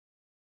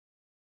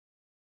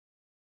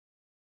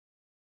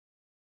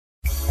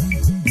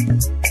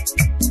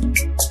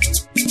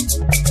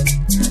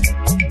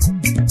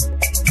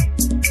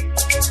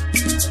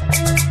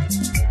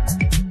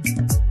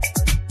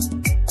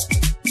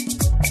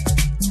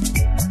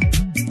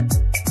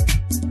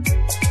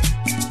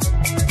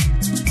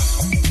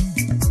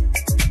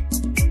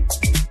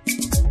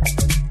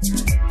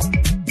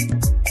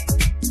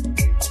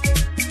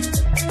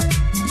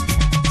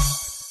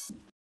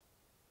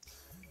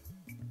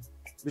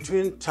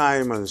Between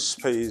time and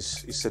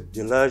space is a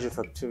deluge of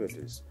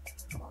activities.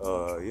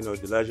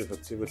 Deluge of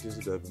activities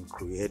that have been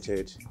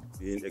created,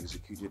 being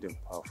executed and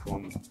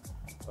performed,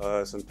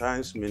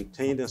 sometimes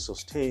maintained and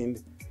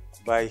sustained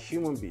by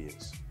human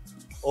beings,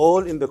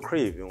 all in the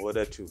crave in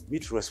order to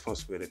meet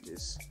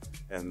responsibilities.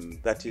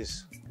 And that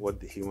is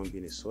what the human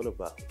being is all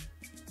about.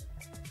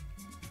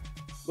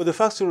 But the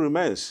fact still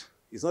remains,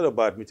 it's not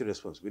about meeting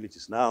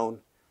responsibilities now,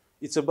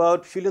 it's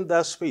about filling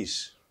that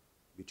space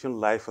between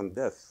life and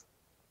death.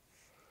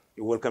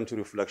 You're welcome to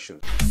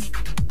Reflections.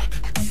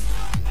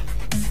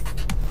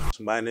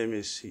 My name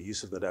is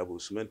Yusuf Nadabu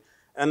Usman,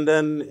 and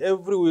then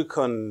every week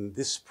on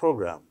this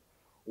program,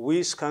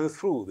 we scan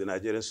through the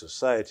Nigerian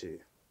society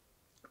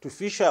to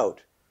fish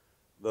out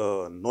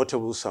the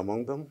notables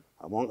among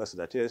us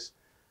that is,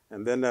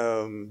 and then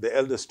the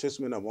elder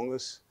statesmen among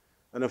us,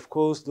 and of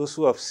course those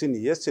who have seen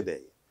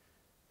yesterday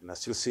and are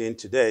still seeing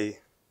today,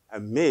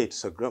 and made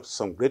to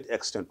some great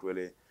extent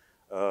really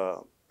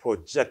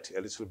project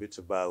a little bit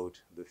about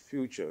the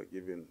future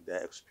given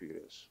their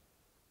experience.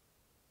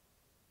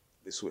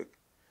 This week,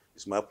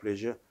 it's my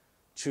pleasure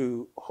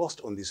to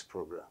host on this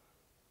program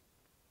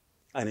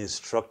an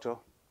instructor,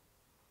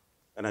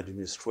 an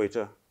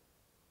administrator,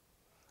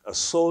 a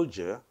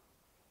soldier,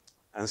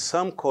 and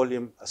some call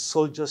him a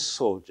soldier's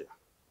soldier.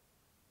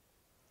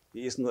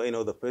 He is not any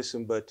other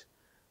person but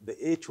the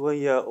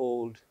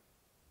 81-year-old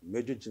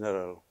Major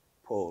General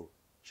Paul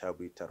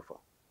Chabri Tarfa.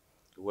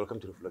 Welcome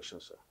to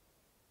Reflections, sir.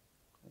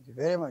 Thank you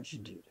very much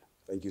indeed.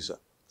 Thank you, sir.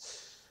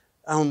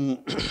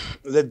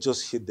 Let's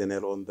just hit the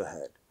nail on the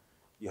head.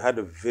 You had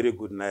a very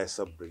good, nice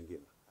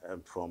upbringing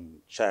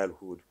from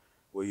childhood,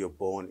 where you're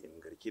born in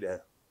Garkida,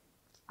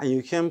 and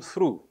you came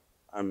through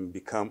and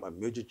become a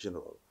major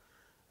general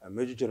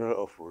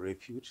of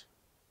repute,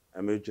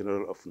 a major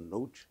general of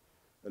note,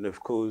 and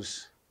of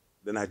course,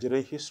 the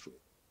Nigerian history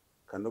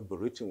cannot be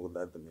written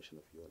without the mention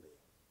of your name.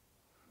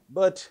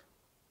 But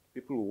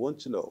people want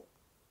to know,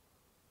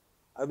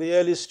 at the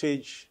early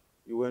stage,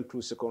 you went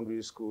through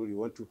secondary school, you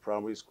went to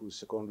primary school,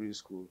 secondary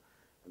school,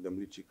 and the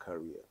military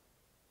career.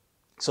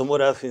 Some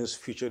other things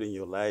featured in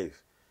your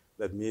life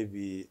that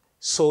maybe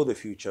saw the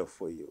future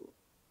for you.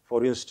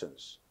 For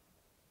instance,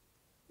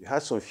 you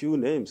had some few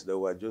names that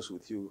were just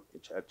with you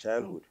in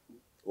childhood.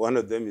 One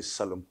of them is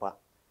Salumpa,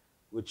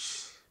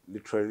 which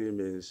literally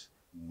means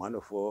man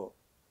of war.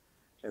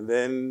 And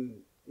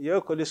then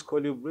your colleagues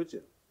call you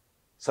Britain.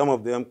 Some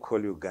of them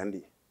call you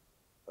Gandhi,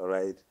 all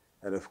right?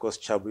 And of course,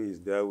 Chabri is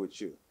there with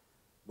you.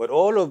 But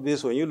all of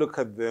this, when you look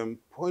at them,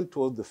 point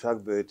towards the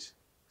fact that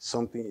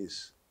something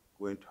is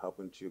going to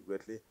happen to you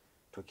greatly,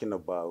 talking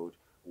about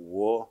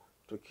war,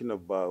 talking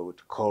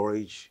about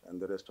courage, and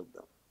the rest of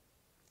them.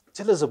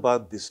 Tell us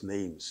about these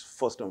names,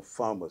 first and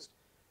foremost,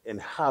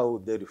 and how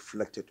they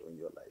reflected on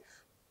your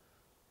life.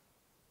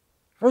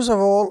 First of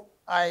all,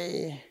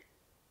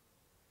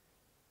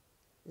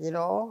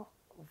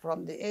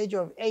 from the age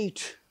of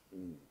 8,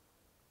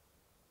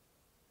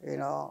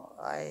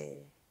 I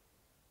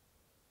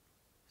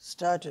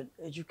started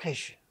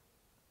education.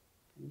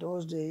 In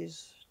those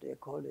days, they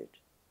called it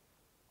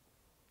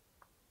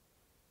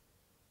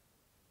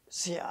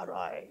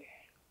CRI,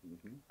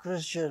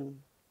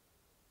 Christian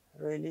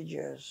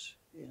Religious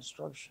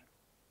Instruction.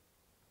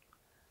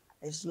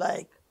 It's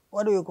like,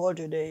 what do you call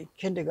today,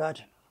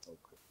 kindergarten.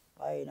 Okay.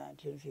 By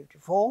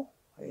 1954,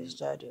 I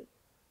started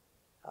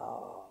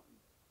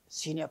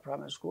senior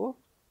primary school.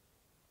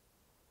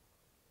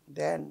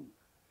 Then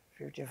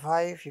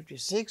 55,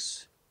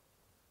 56,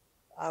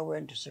 I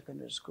went to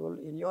secondary school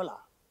in Yola.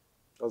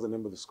 What's the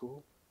name of the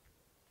school?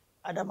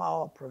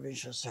 Adamawa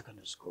Provincial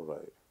Secondary School. All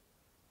right.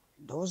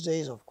 In those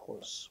days, of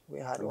course, we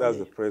had And that's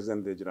the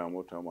present-day General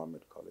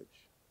Mohammed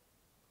College.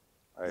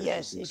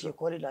 Yes, if you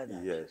call it like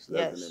that. Yes,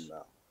 that's the name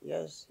now.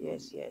 Yes.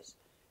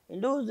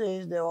 In those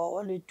days, there were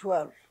only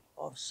 12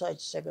 of such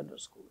secondary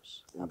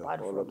schools. In the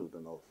whole of the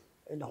North.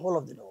 In the whole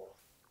of the North.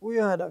 We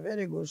had a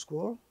very good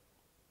school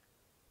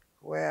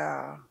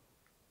where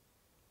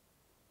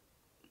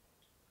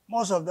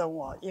most of them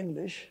were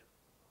English,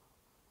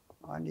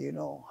 and you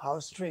know how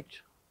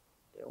strict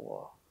they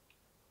were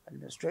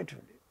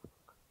administratively.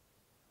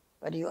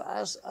 But you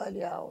asked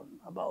earlier on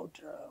about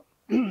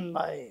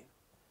my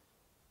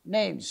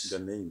names. The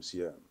names,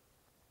 yeah.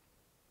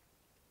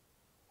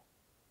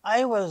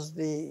 I was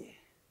the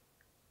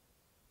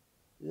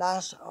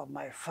last of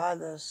my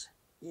father's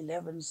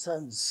 11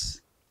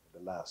 sons.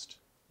 The last.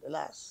 The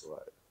last.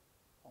 Right.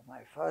 Of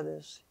my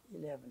father's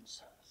 11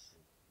 sons.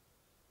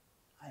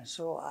 And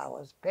so I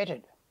was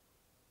petted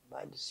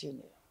by the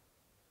senior.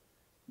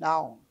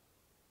 Now,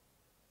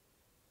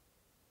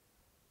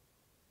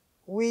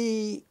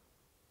 we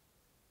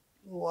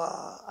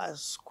were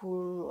as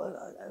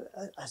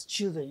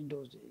children in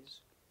those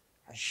days,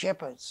 as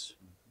shepherds.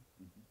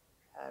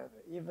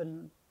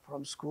 Even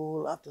from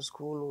school, after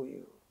school,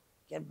 we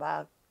get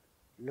back,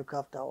 look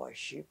after our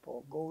sheep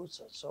or goats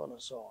and so on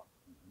and so on.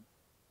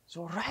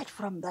 So right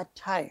from that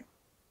time,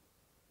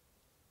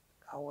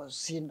 I was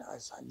seen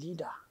as a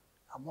leader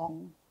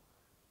among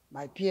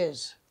my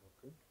peers.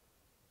 Okay.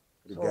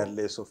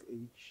 Regardless of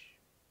age?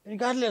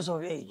 regardless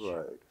of age.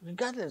 Right.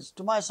 Regardless,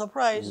 to my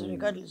surprise,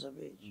 regardless of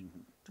age.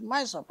 To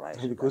my surprise.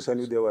 Because I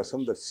knew regardless there of were age.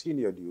 some that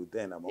seniored you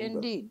then among them.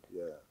 Indeed.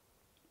 Yeah.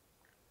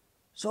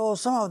 So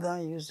some of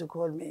them used to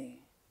call me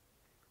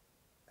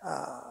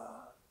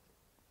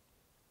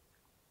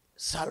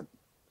Salmpa.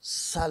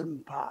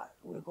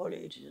 We call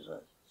it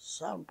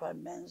Salmpa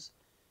means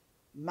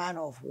man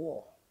of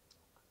war.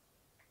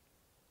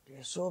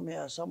 They saw me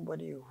as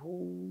somebody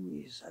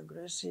who is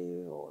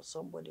aggressive or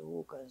somebody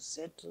who can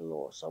settle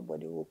or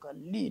somebody who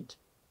can lead.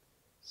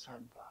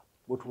 Salmpa.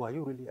 But were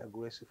you really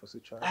aggressive as a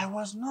child? I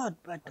was not,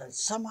 but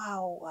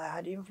somehow I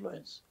had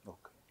influence.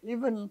 Okay.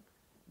 Even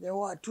there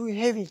were two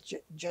heavy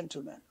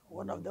gentlemen.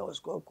 One of them was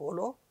called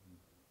Kolo,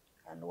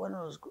 and one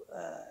was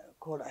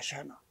called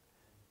Ashana.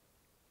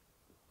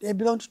 They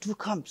belonged to two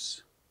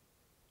camps,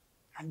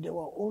 and they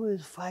were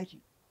always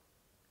fighting.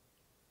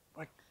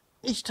 But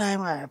each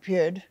time I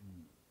appeared,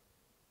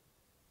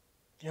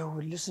 they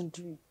would listen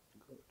to me,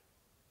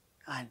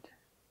 and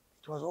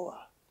it was over.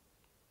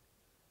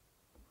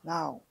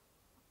 Now,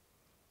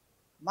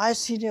 my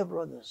senior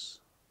brothers,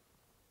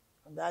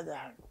 on the other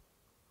hand,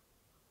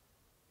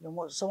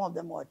 some of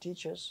them were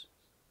teachers,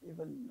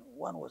 even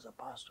one was a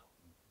pastor.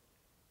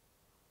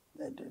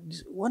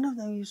 One of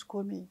them used to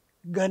call me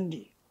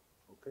Gandhi.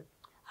 Okay.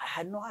 I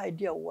had no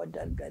idea what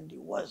that Gandhi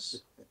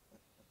was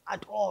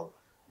at all.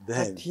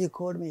 Then, But he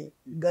called me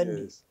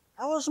Gandhi. yes.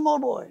 I was a small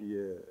boy.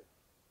 Yeah.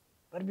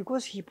 But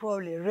because he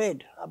probably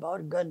read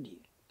about Gandhi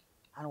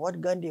and what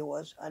Gandhi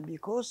was, and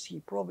because he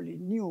probably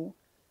knew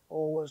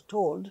or was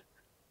told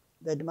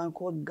that the man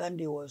called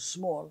Gandhi was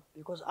small,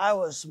 because I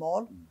was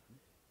small,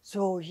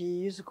 so he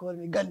used to call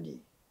me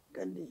Gandhi,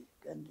 Gandhi,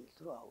 Gandhi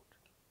throughout.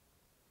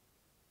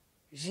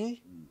 You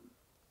see?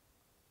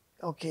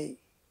 Okay.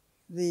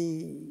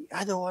 The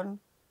other one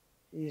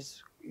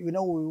is,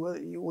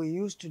 we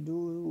used to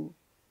do,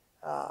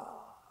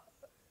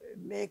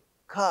 make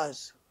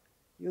cars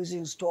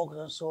using stocks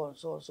and so on,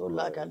 so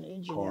like an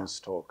engineer. Corn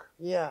stalk.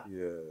 Yeah.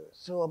 Yeah.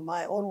 So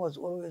my own was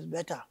always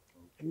better.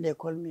 And they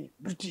call me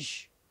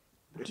British.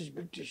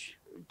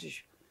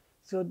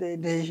 So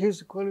they used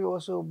to call me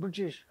also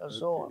British and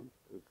so on.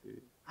 Okay.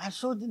 And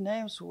so the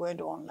names went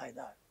on like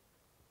that.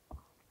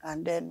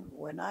 And then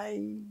when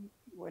I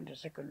went to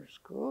secondary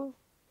school,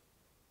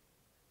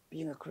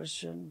 being a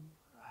Christian,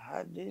 I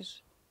had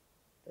this.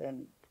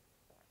 Then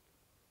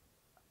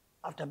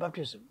after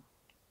baptism,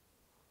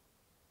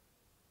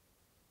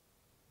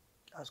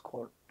 I was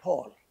called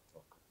Paul.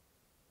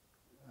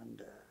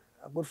 And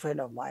a good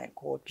friend of mine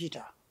called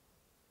Peter.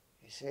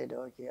 He said,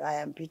 okay, I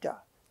am Peter.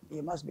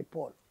 He must be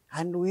Paul.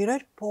 And we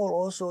read Paul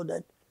also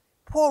that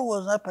Paul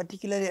was not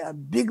particularly a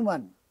big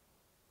man.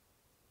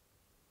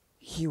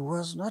 He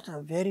was not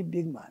a very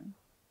big man,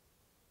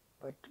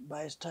 but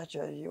by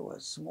stature he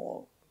was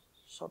small,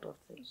 sort of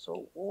thing.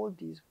 So all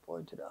these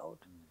pointed out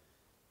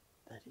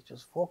that it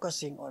was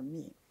focusing on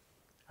me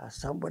as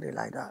somebody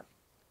like that.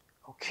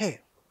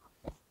 Okay.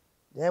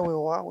 There we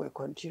were, we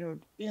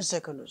continued in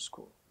secondary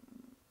school.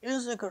 In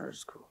secondary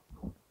school,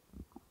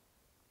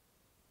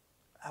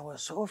 I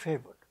was so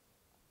favored.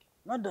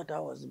 Not that I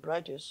was the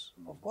brightest,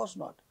 of course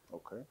not.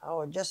 Okay. I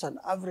was just an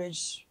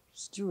average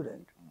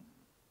student.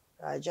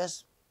 I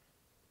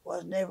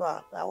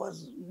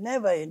was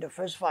never in the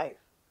first five,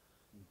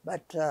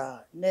 but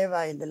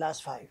never in the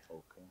last five.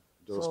 Okay.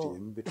 Just So,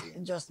 in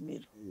between. just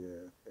middle.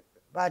 Yeah.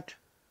 But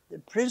the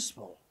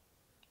principal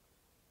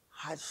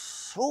had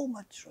so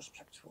much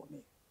respect for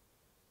me,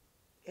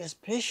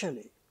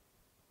 especially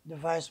the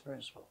vice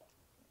principal,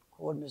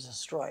 called Mr.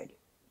 Stride,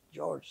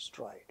 George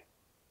Stride.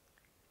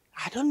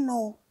 I don't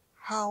know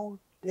how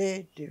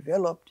they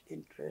developed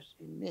interest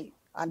in me.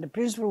 And the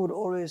principal would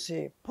always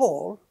say,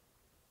 Paul,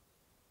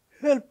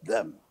 help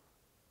them.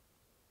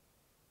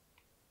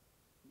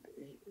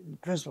 The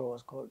principal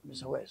was called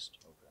Mr. West.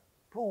 Okay.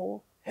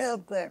 Paul,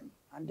 help them.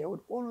 And they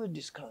would always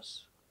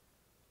discuss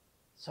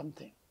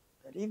something.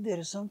 That if there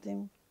is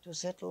something to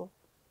settle,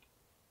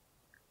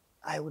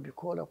 I would be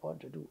called upon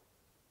to do.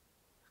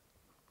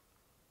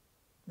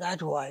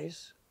 That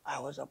wise, I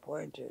was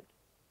appointed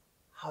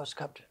house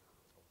captain.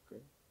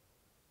 Okay.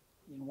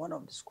 In one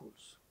of the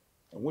schools.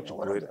 And which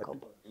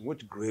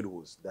grade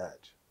was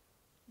that?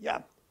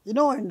 Yeah.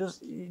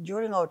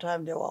 During our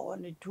time, there were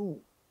only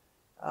two.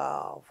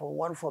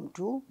 From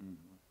two.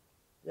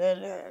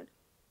 Then,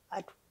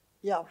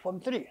 from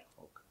three.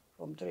 Okay.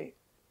 From three.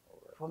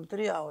 Right. From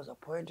three, I was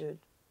appointed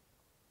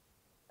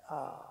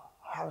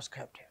house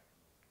captain.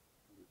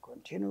 We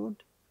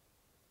continued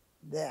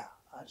there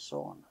and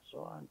so on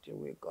until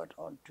we got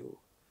on to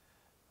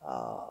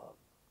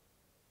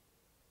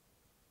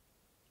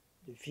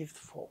the fifth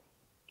form.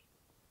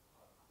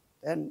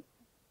 Then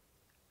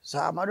Sir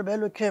Ahmadu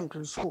Bello came to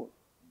the school.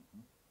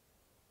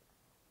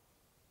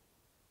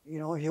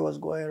 He was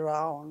going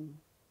around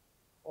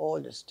all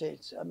the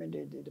states,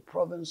 the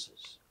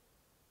provinces,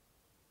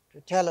 to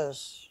tell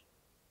us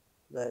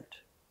that,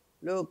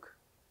 look,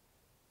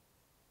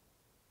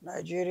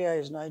 Nigeria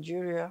is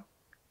Nigeria.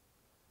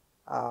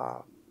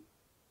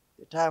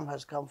 The time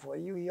has come for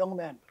you young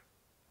men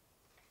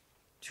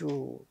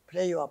to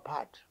play your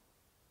part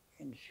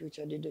in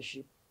future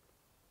leadership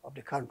of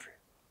the country.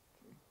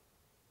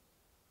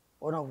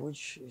 One of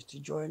which is to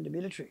join the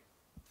military.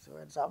 So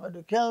when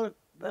somebody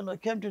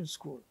came to the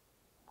school,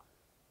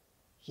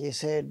 he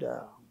said,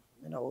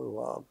 we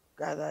were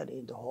gathered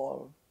in the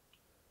hall,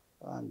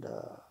 and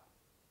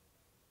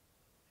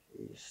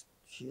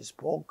he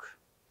spoke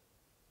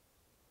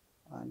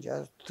and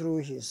just threw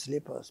his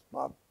slippers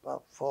back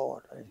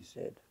forward, and he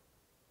said,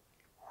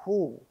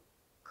 "Who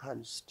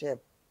can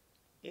step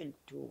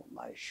into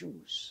my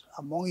shoes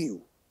among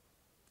you?"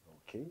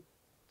 Okay.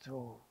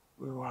 So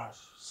we were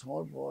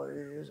small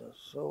boys,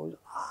 so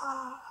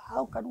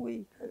how can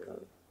we?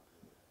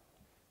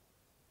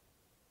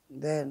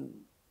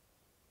 Then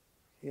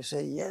he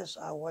said, "Yes,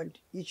 I want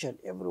each and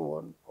every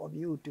one of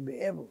you to be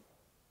able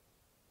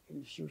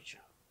in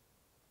future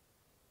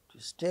to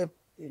step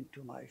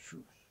into my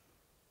shoes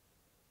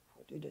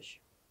for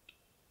leadership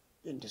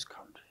in this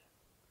country."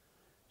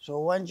 So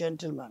one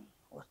gentleman,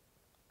 a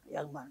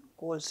young man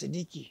called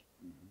Siddiqui,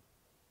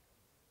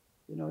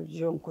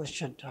 during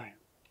question time,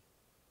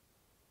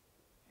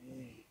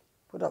 he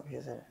put up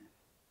his hand.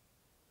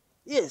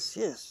 Yes.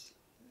 He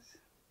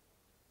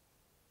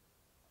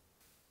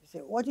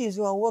said, "What is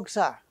your work,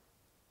 sir?"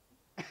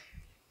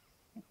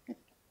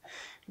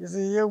 He's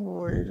a young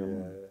boy.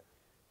 Yeah.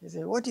 He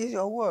said, "What is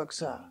your work,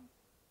 sir?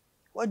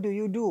 What do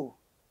you do?"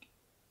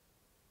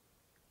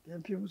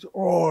 Then people say,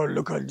 "Oh,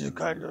 look at this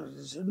kind of..."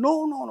 He said,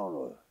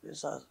 No.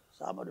 This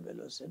Samad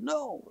Bello said,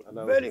 "No,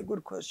 very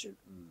good question.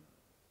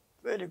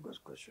 Very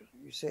good question."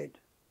 He said,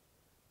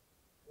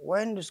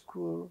 "When the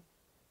school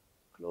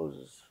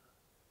closes,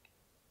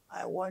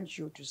 I want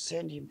you to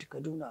send him to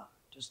Kaduna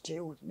to stay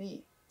with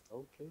me,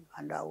 Okay.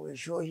 and I will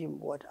show him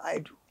what I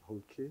do.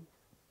 Okay.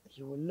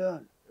 He will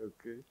learn."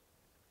 Okay.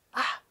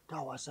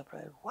 That was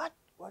surprised. What?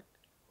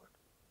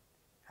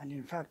 And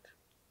in fact,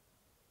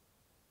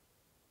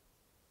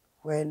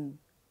 when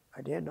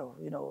at the end of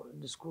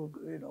the school,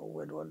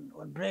 when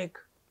on break,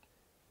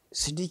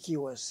 Siddiqui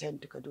was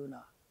sent to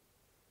Kaduna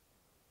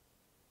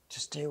to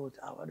stay with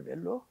Ahmad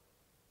Bello,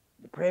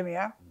 the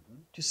premier,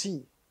 to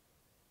see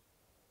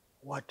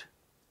what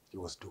He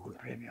was the doing.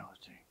 premier was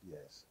doing.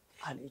 Yes.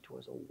 And it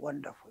was a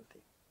wonderful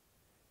thing.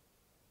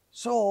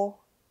 So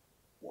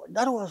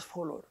that was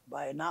followed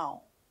by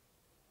now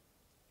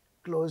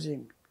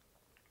closing.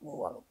 We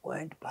were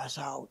going to pass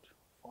out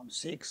from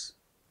 6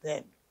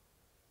 then.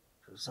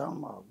 So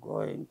some are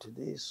going to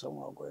this, some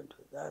are going to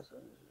that.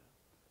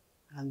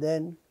 And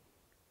then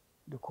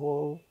the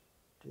call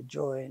to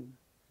join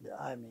the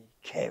army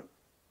came.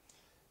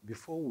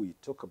 Before we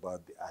talk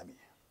about the army,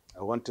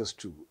 I want us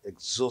to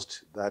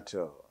exhaust that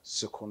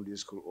secondary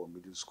school or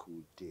middle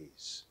school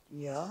days.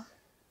 Yeah.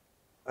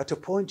 At a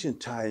point in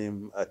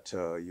time at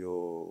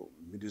your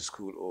middle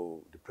school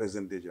or the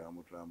present-day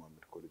Jaramutla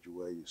Mohammed College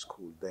where you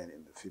schooled then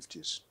in the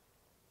 50s,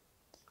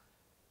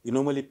 you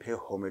normally pay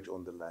homage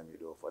on the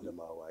Lamido of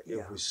Adamawa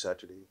every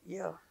Saturday.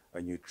 Yeah.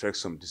 And you trek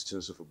some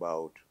distance of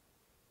about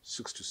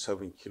 6 to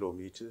 7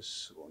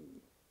 kilometers on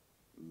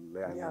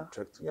land. Yeah. You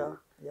trek to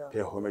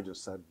pay homage on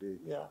Saturday.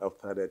 Yeah.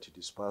 After that, you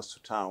disperse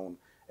to town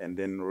and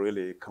then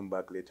really come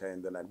back later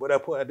in the night. But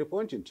at the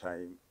point in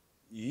time,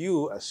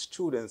 you as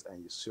students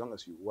and as young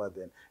as you were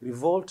then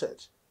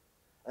revolted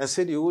and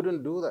said you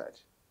wouldn't do that.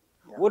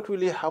 Yeah. What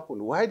really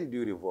happened? Why did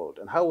you revolt?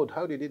 And how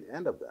did it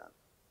end up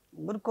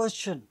then? Good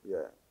question.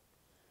 Yeah.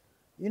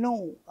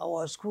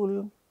 Our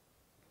school,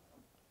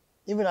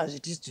 even as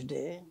it is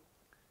today,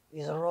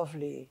 is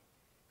roughly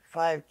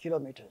 5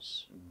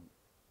 kilometers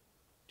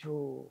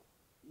to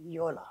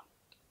Yola.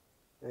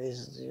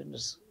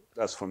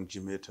 That's from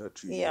Jimeta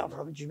to Yola. Yeah,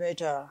 from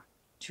Jimeta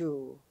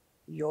to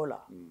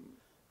Yola.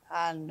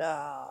 And,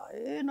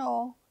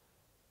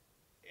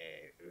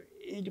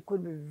 it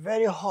could be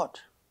very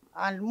hot.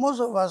 And most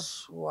of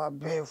us were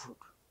barefoot.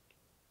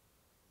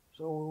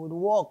 So we would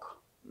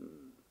walk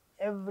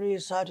every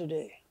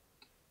Saturday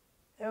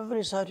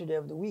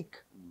of the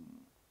week,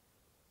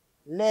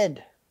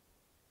 led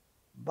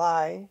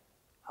by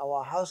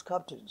our house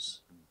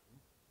captains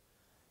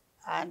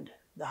and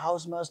the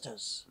house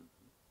masters,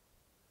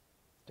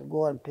 to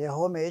go and pay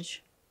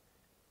homage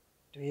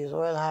to His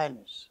Royal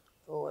Highness,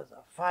 who was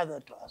a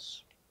father to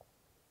us.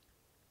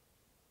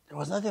 There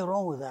was nothing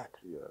wrong with that,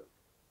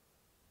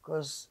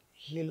 because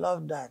he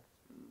loved that,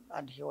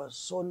 and he was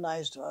so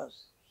nice to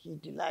us. He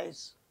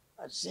delights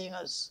at seeing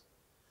us.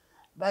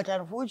 But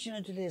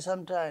unfortunately,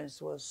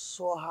 sometimes it was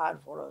so hard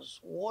for us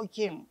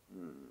walking.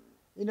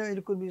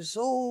 It could be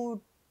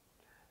so,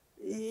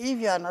 if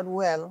you are not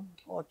well,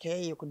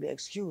 okay, you could be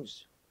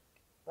excused.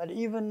 But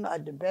even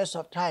at the best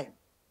of time,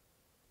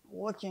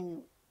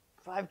 walking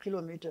 5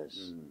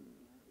 kilometers,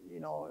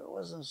 it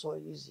wasn't so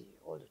easy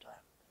all the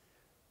time.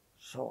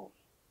 So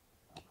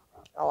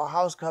our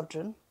house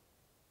captain,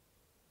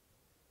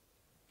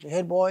 the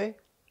head boy,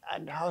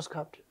 and the house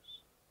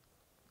captains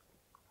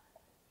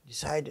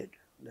decided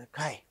that,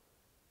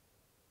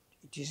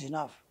 it is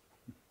enough.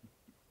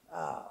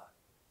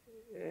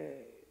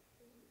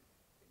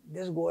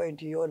 This going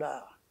to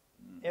Yola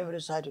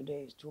every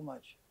Saturday is too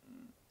much.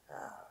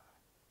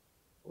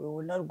 We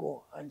will not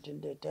go until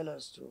they tell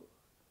us to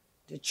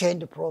to change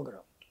the program.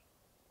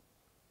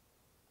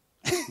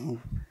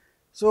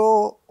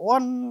 So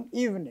one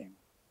evening,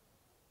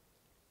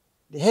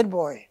 the head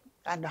boy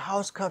and the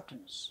house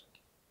captains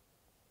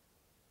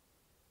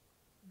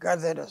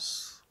gathered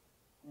us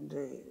in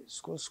the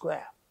school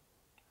square,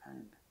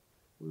 and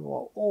we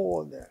were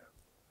all there.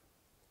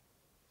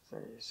 So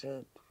he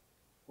said,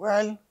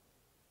 well,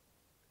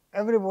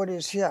 everybody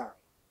is here.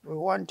 We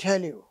want to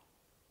tell you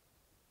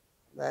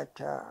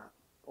that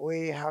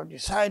we have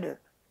decided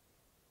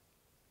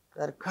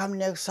that come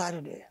next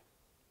Saturday,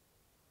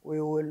 we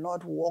will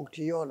not walk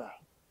to Yola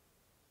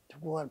to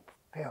go and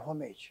pay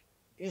homage.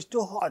 It's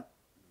too hot.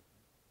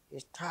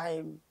 It's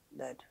time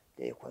that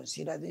they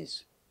consider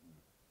this.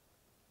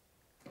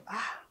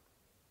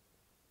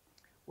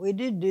 We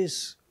did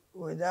this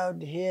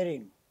without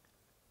hearing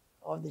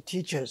of the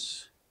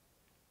teachers.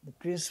 The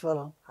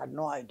principal had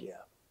no idea.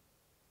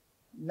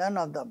 None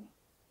of them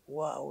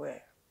were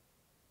aware.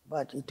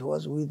 But it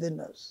was within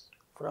us,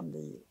 from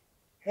the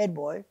head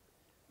boy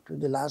to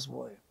the last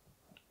boy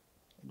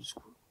in the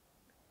school.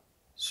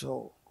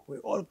 So we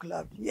all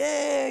clapped,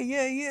 yeah,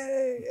 yeah,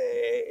 yeah,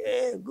 yeah,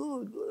 yeah,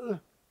 good, good.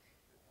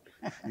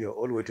 You're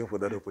all waiting for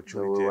that So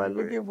opportunity. we were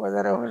anyway. looking for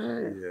that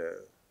opportunity.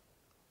 Yeah.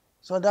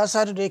 So that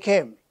Saturday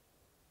came.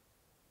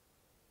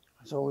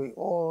 So we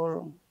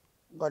all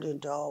got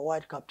into our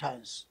white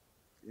kaftans.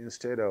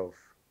 Instead of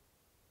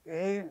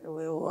Okay?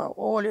 We were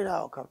all in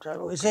our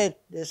kaftans.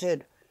 They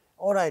said,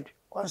 all right,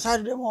 on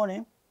Saturday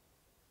morning,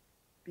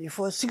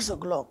 before 6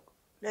 o'clock,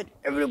 let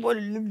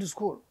everybody leave the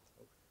school.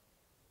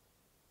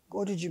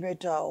 Go to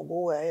Jamaica or go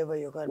wherever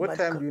you can. what But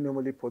time do you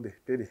normally pay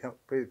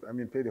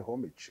the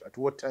homage? At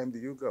what time do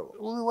you go?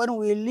 when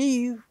we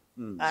leave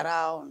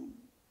around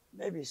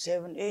maybe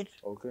 7, 8,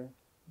 Okay.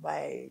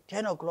 by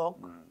 10 o'clock,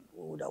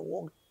 we would have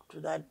walked to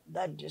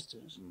that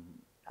distance.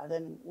 And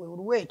then we would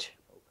wait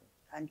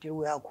until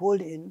we are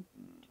called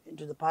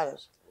into the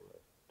palace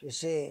to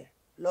say,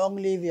 long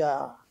live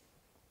your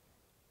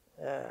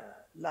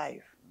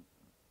life.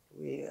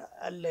 We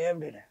are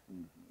lived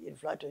in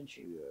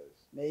flattenship.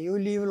 Yes. May you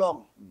live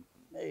long.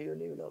 May you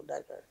live long.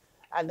 That kind.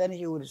 And then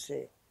he would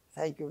say,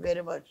 thank you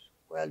very much.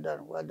 Well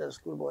done,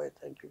 schoolboy.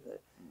 Thank you.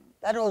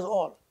 That was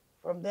all.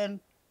 From then,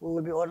 we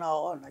will be on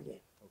our own again.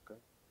 Okay.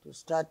 To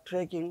start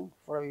trekking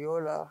from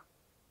Yola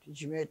to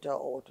Jamaica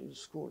or to the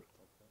school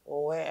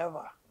or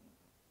wherever.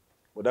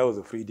 Well, that was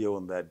a free day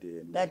on that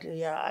day.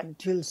 Anyway.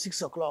 Until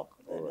 6 o'clock.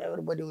 Then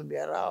everybody will be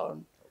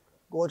around,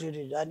 go to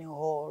the dining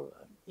hall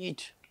and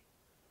eat.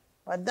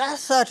 But that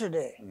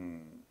Saturday,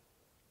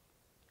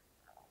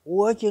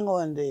 working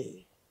on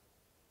the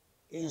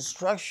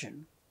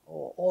instruction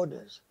or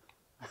orders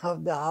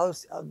of the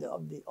house of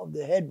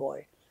the head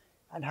boy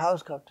and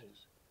house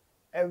captains,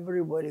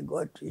 everybody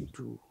got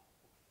into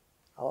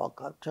our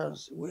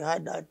captains. We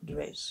had that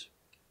dress,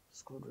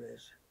 school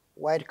dress,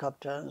 white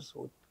captains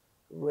with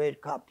red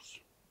caps.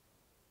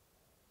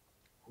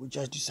 We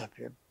just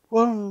disappeared.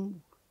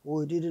 Boom!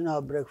 We didn't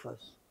have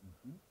breakfast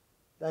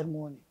that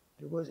morning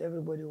because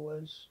everybody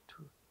wants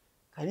to.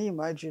 Can you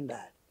imagine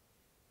that?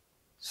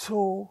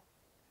 So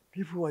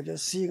people were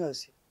just seeing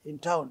us in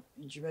town,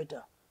 in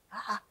Jamaica.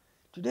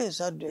 Today is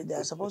Saturday, they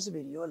are supposed to be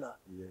in Yola.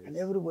 Yes. And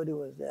everybody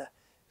was there.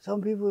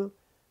 Some people,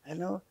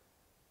 it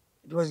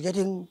was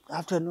getting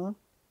afternoon.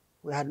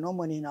 We had no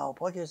money in our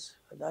pockets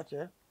at that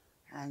time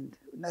and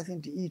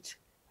nothing to eat.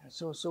 And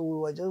so we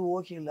were just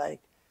walking like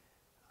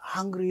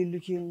hungry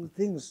looking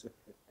things.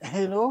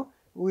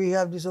 We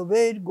have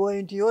disobeyed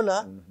going to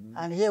Yola,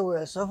 and here we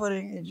are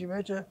suffering in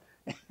Jamaica.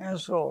 And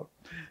so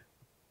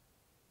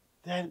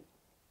then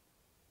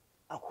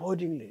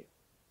accordingly,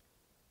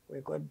 we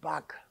got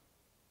back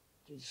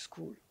to the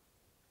school,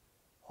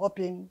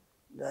 hoping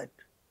that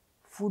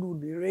food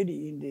would be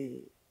ready in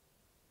the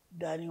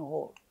dining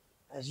hall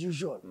as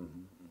usual.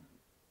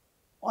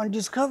 On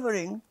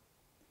discovering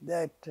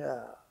that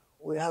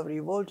we have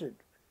revolted,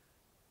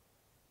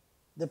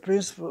 the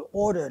principal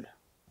ordered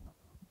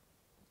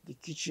the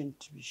kitchen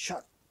to be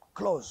shut,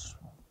 closed.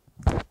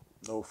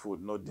 No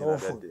food, no dinner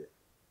that day.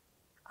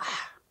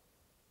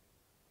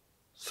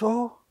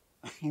 So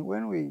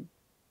when we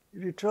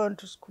returned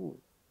to school,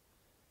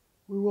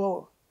 we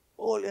were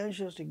all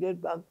anxious to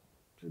get back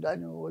to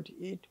dining hall to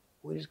eat.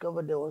 We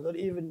discovered there was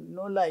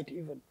no light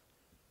even.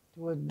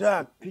 It was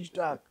dark, pitch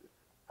dark,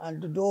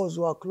 and the doors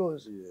were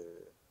closed. Yeah.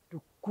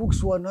 The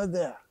cooks were not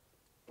there.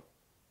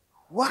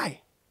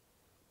 Why?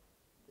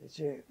 They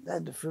say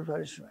that's the free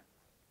punishment.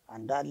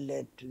 And that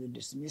led to the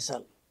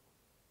dismissal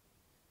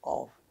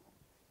of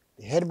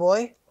the head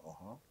boy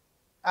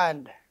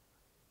and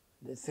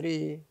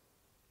the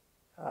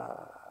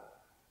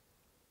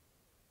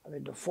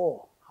the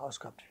 4 house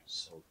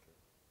captains. Okay.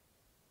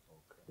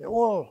 They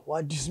all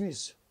were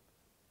dismissed.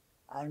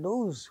 And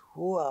those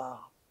who are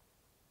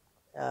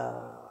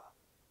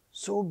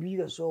so big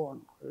and so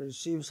on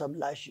received some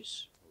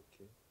lashes.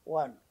 Okay.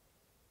 1,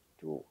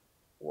 2,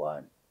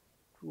 1,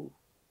 2,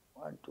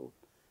 1, 2,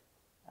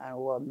 and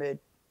were made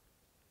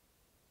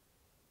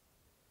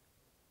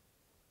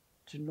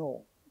to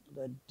know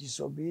that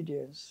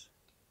disobedience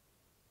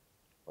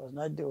was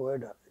not the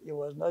order. It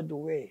was not the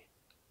way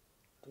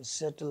to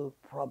settle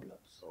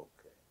problems.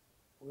 Okay.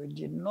 We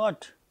did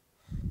not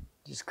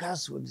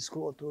discuss with the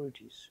school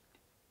authorities.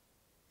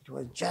 It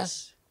was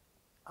just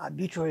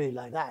arbitrary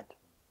like that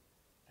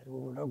we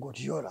would not go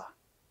to Yola.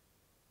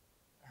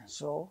 And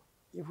so,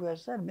 if we had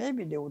said,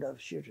 maybe they would have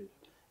shooted.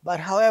 But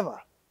however,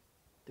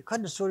 to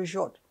cut the story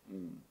short,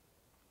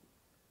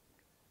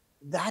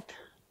 that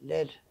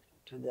led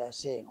to their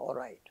saying, all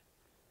right,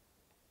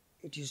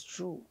 it is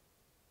true,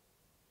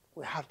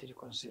 we have to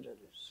reconsider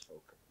this.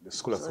 Okay. The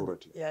school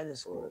authority. Yeah, the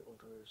school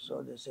authority.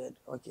 So they said,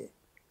 okay,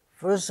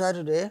 first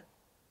Saturday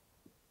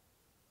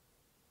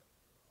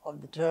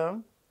of the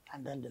term,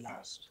 and then the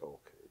last.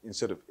 Okay.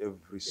 Instead of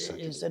every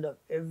Saturday. Instead of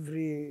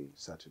every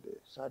Saturday.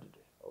 Saturday.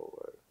 All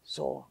right.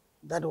 So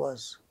that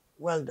was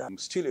well done.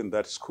 Still in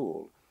that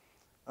school,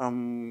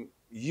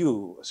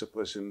 you as a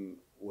person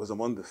was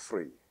among the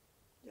three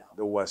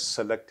that was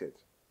selected,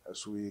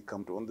 as we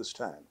come to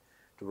understand,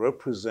 to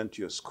represent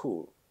your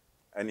school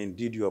and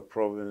indeed your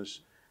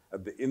province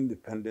at the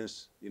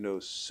independence,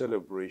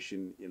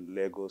 celebration in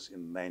Lagos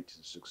in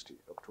 1960,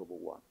 October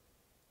 1.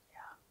 Yeah.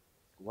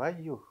 Why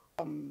you?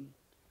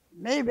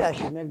 Maybe I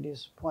should make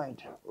this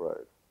point. Right.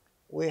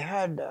 We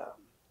had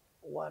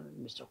one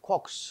Mr.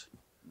 Cox,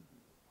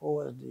 who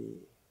was the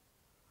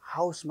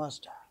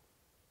housemaster.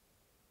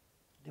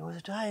 There was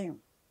a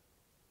time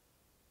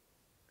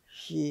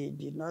he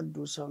did not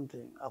do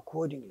something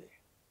accordingly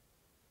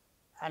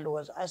and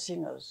was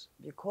asking us,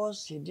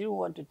 because he didn't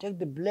want to take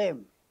the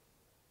blame,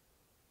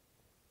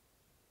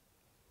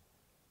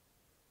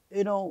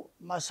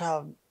 must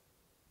have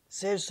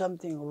said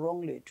something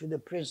wrongly to the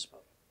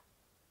principal,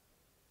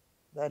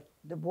 that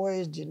the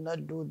boys did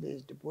not do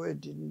this, the boys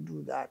didn't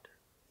do that.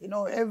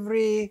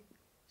 Every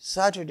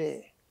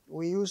Saturday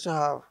we used to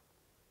have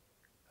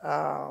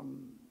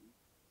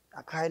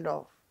a kind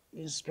of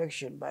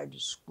inspection by the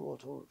school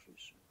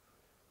authorities.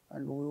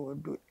 And we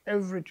would do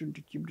everything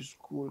to keep the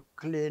school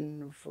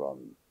clean, from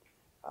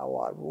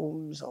our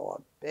rooms,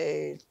 our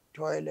beds,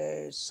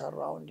 toilets,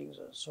 surroundings,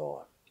 and so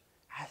on.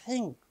 I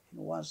think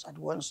at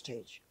one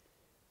stage,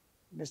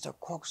 Mr.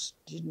 Cox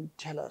didn't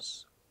tell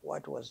us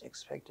what was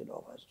expected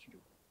of us to do.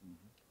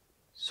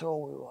 So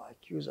we were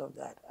accused of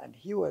that. And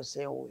he was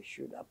saying we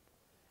should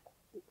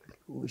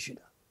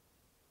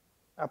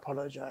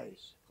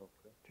apologize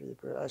to the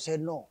president. I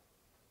said, no,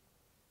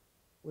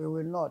 we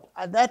will not.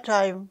 At that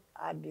time,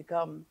 I'd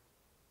become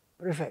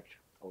prefect.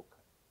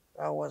 Okay.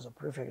 I was a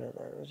prefect.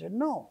 I said,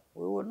 no,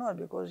 we will not,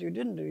 because you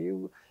didn't. We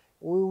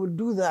would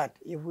do that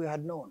if we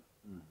had known.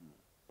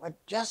 But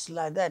just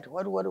like that,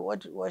 what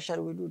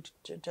shall we do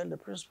to tell the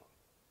principal?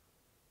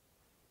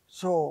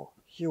 So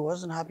he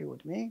wasn't happy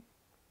with me,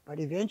 but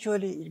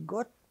eventually it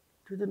got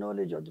to the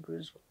knowledge of the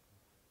principal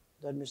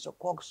that Mr.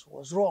 Cox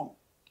was wrong.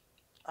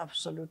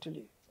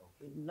 Absolutely.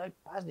 He did not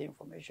pass the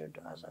information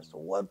to us as to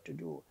what to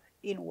do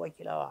in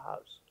working our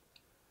house.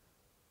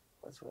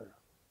 Whatsoever.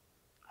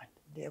 And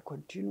they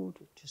continued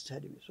to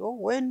study me. So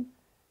when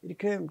it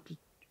came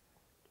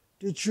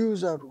to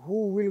choose out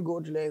who will go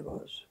to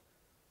Lagos,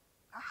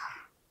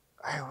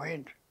 I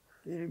went.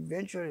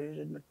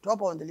 Eventually, the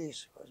top on the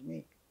list was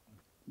me.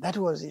 That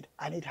was it.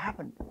 And it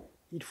happened.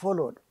 It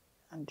followed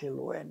until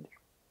when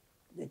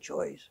the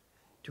choice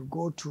to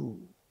go to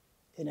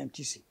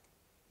NMTC.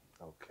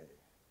 Okay.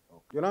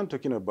 You're not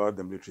talking about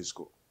the military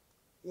school.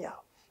 Yeah.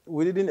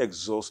 We didn't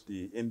exhaust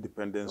the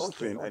independence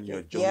thing and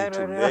your journey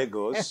to no.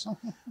 Lagos.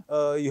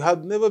 You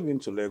had never been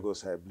to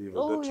Lagos, I believe, at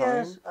the time.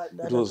 Yes,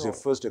 it was your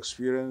first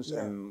experience,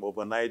 and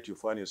overnight you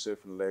found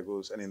yourself in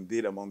Lagos, and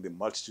indeed among the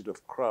multitude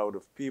of crowd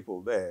of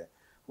people there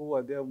who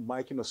were there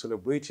marking or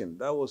celebrating.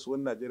 That was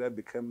when Nigeria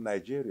became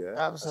Nigeria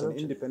as an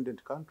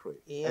independent country.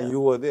 Yeah. And you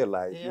were there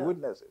live. You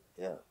witnessed it.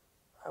 Yeah,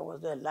 I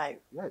was there live.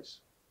 Yes.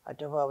 At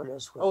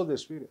Tarfa Square. How was the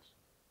experience?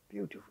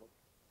 Beautiful.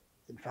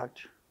 In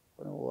fact,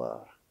 when we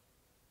were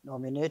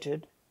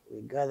nominated,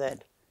 we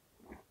gathered,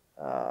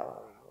 we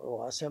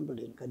were assembled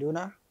in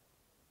Kaduna,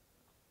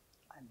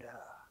 and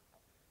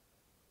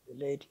the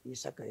late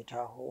Isaka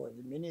Itaho was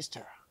the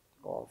Minister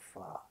of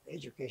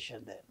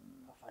Education then,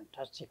 a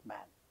fantastic man.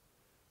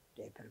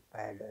 They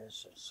prepared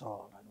us and so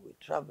on, and we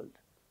traveled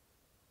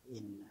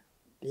in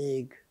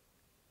big,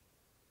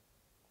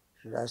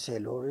 should I say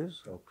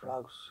lorries, or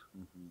trucks,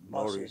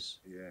 buses,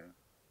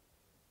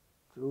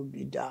 through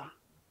Bida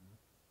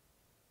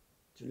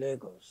to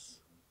Lagos.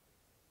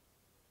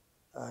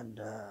 And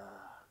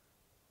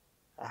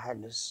I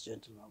had this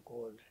gentleman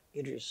called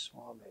Idris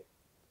Mohammed,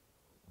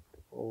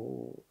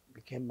 who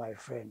became my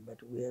friend.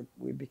 But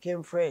we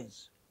became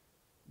friends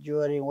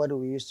during what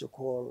we used to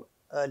call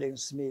Erling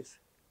Smith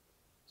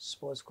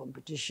sports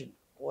competition,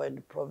 when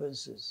the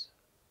provinces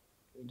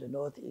in the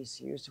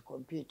northeast used to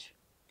compete.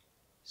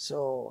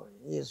 So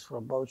he is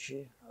from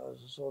Bauchi.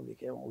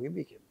 We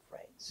became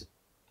friends.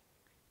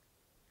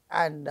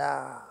 And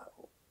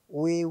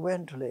we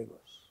went to Lagos.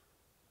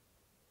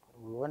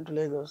 We went to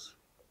Lagos.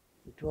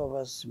 The two of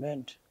us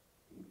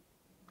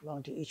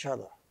belonged to each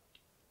other.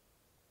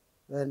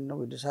 Then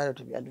we decided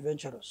to be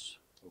adventurous.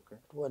 Okay.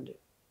 One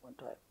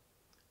time.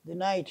 The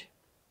night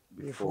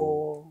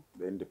before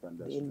the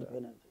independence.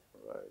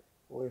 Right.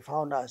 We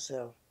found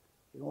ourselves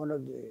in one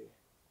of the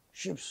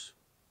ships,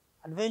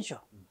 adventure.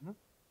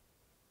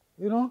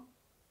 You know,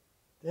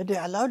 they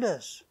allowed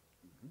us.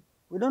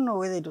 We don't know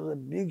whether it was a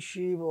big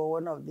ship or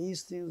one of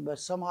these things, but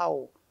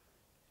somehow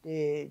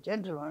the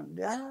gentleman,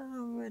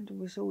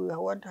 we said we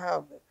want to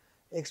have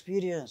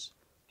experience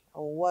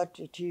of what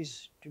it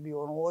is to be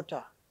on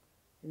water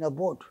in a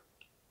boat.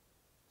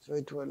 So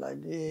it was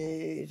like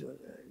this,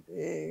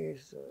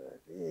 this,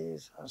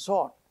 and so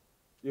on.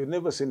 You've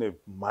never seen a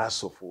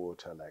mass of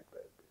water like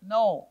that?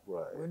 No,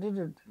 Right. we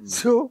didn't.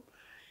 So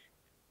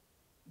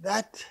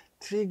that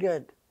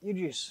triggered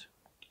Idris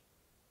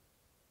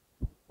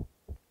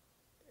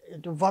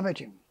into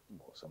vomiting.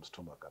 Oh, some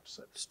stomach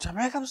upset.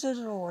 Stomach upset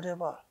or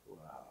whatever. Wow.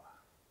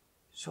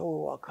 So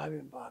we were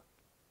coming back.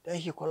 Then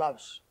he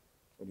collapsed.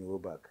 When you go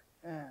back?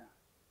 Yeah.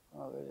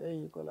 Okay,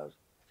 then he collapsed.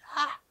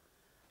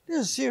 This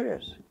is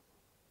serious.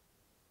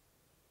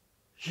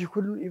 He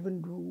couldn't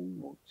even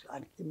do,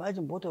 and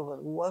imagine both of us,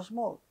 we were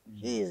small.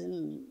 He is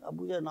in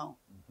Abuja now.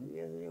 He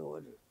is in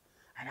Abuja.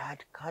 And I had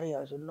to carry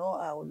him. I said, no,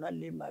 I will not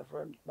leave my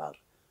friend back.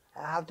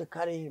 I have to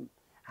carry him.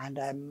 And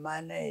I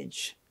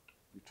managed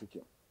You took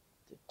him?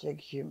 to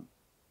take him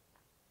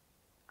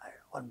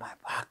on my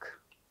back.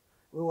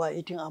 We were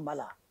eating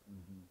amala.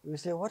 We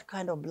said, what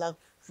kind of black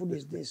food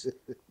is this?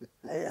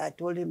 I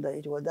told him that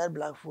it was that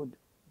black food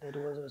that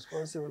was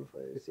responsible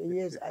for it. He said,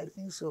 yes, I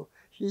think so.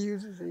 He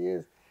used to say,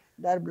 yes,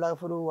 that black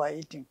food we were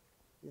eating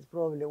is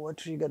probably what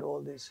triggered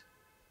all this.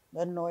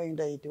 Not knowing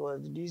that it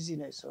was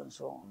dizziness and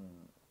so on.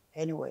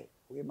 Anyway,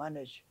 we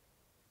managed.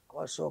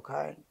 God so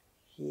kind.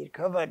 He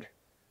recovered.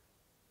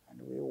 And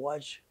we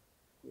watched,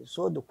 we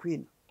saw the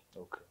Queen.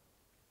 Okay.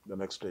 The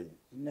next day?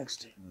 The next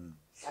day.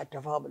 At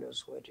Tarfa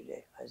Square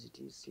today, as it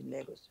is in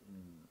Lagos.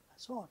 And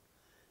so on.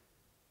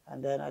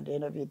 And then at the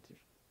end of it,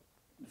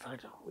 in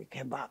fact, we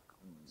came back.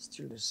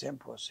 Still the same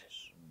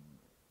process.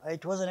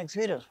 It was an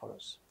experience for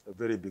us. A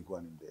very big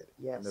one indeed.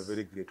 Yes. And a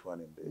very great one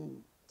indeed.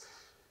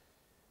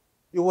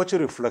 You watch a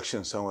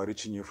reflection somewhere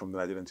reaching you from the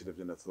Nigerian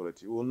Television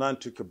Authority. We will now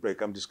take a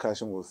break. I'm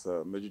discussing with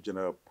Major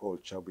General Paul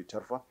Chabi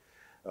Tarfa,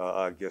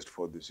 our guest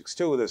for this week.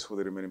 Stay with us for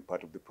the remaining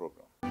part of the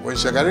program. When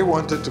Shagari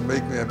wanted to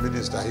make me a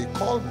minister, he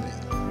called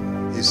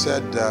me. He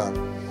said,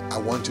 I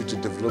want you to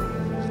develop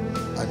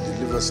and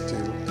deliver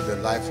still the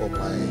life of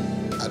my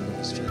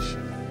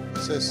administration. I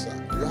said,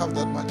 sir, you have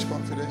that much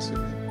confidence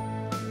in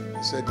me?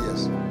 He said,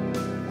 yes.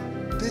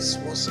 This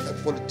was a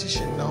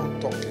politician now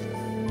talking.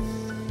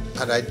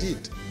 And I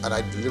did. And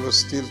I delivered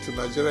steel to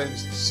Nigeria in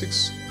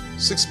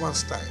six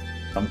months' time.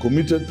 I'm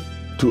committed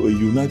to a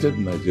united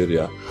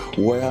Nigeria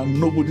where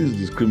nobody is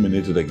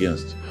discriminated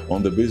against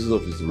on the basis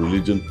of his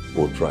religion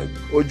or tribe.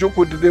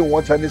 Ojukwu didn't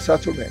want any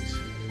settlements.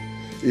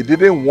 He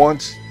didn't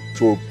want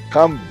to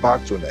come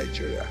back to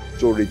Nigeria,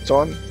 to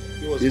return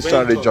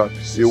Eastern region.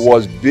 He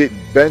was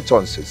bent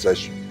on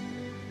secession.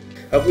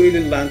 Have we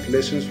really learned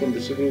lessons from the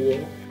Civil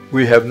War?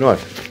 We have not.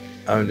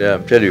 And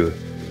I'll tell you,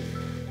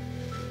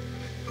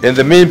 and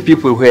the main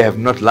people who have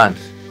not learned,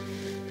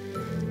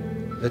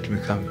 let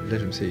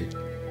him say it.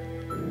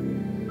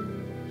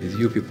 It's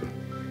you people.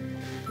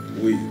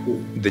 We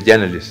who? The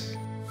journalists.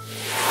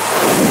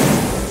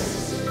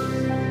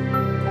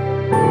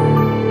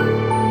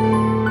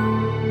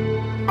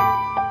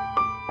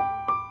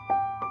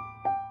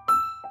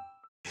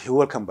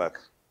 Welcome back.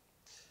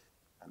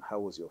 And how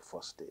was your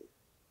first day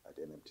at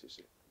NMTC?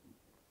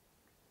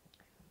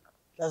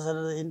 That's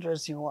another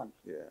interesting one.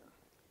 Yeah.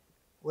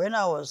 When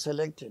I was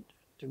selected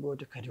to go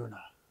to Kaduna,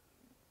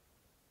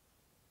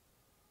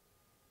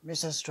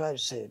 Mr. Stride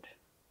said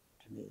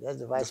to me, that's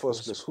the vice The first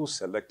president. place, who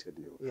selected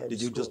you? Yeah,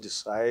 Did you the just school.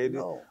 decide?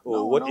 No, Or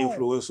no, what no.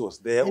 influence was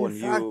there In on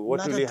fact, you? What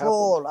not really at happened?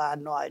 all. I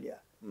had no idea.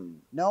 Mm.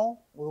 No,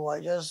 we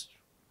were just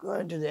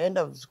going to the end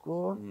of the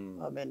school.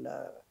 I mean,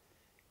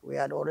 we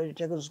had already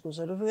taken the school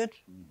certificate,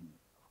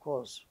 of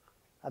course.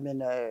 I mean,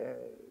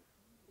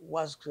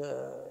 WASC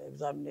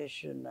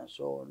examination and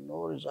so on,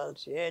 no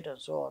results yet and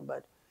so on.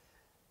 But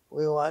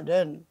we were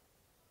then,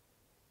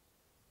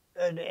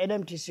 the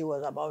NMTC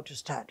was about to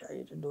start.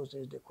 In those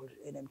days, they called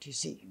it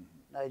NMTC,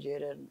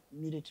 Nigerian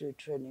Military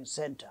Training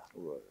Center.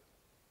 Right.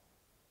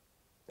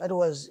 That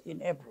was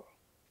in April.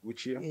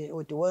 Which year?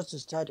 It was to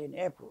start in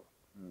April.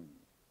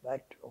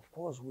 But of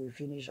course, we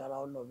finished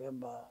around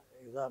November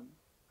exam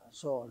and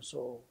so on,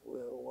 so we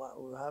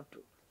have to.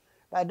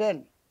 But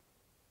then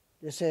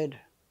they said,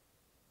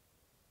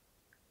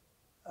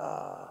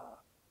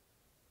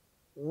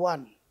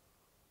 one,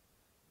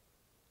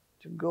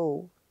 to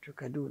go to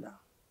Kaduna.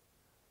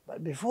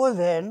 But before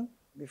then,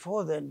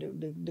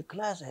 the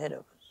class ahead of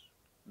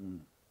us,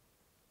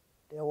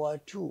 there were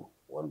two,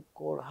 one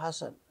called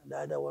Hassan, and the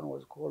other one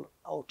was called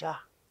Auta.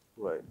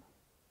 Right.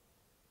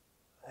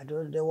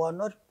 They were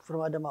not from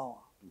Adamawa.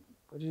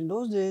 But in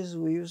those days,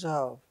 we used to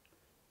have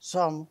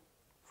some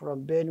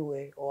from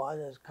Benue or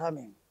others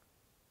coming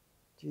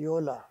to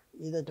Yola,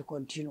 either to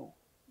continue.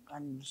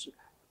 And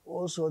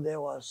also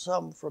there were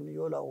some from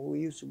Yola who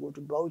used to go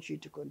to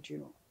Bauchi to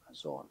continue, and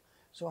so on.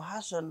 So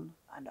Hassan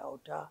and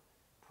Auta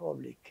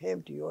probably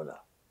came to Yola.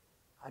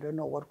 I don't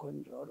know what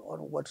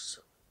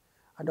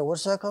under what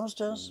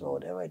circumstance or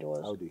whatever it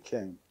was. How they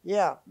came.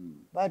 Yeah,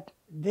 but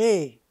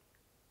they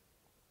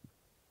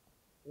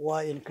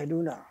were in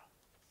Kaduna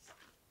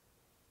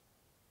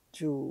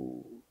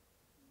to,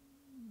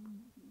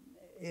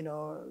 you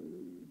know,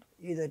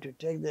 either to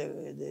take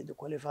the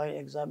qualifying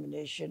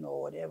examination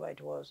or whatever it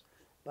was,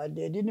 but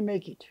they didn't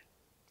make it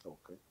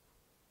Okay.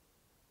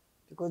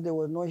 because there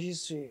was no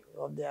history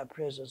of their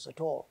presence at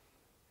all.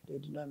 They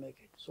did not make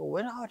it. So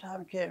when our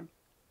time came,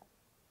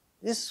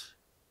 this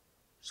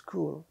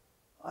school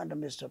under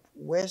Mr.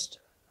 West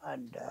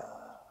and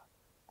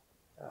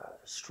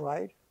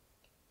Stride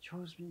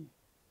chose me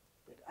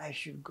that I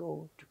should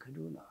go to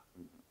Kaduna.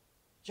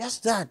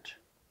 Just that.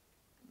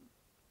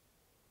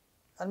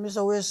 And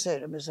Mr. West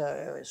said,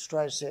 Mr.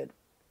 Stride said,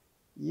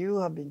 you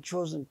have been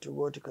chosen to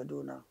go to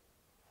Kaduna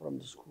from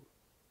the school,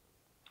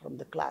 from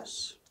the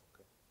class.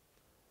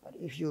 But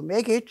if you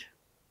make it,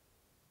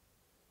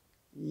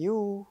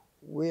 you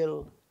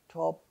will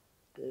top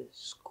the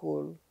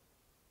school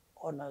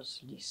honors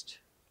list.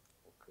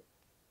 Okay.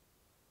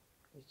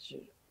 Which,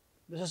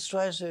 Mr.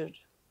 Stride said,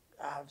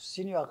 I have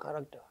seen your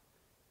character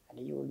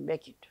and you will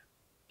make it.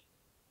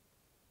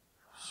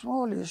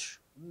 Smallish,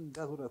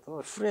 That's what I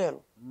thought.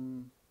 frail.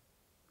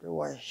 They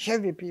were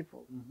heavy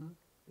people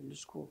in the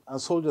school.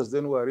 And soldiers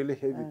then were really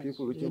heavy And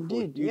people looking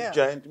indeed, for you yeah.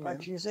 giant men.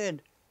 But he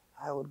said,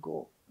 I would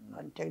go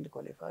and take the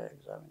qualifying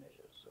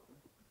examination. So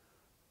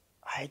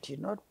I did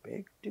not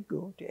beg to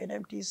go to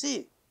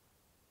NMTC.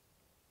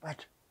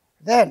 But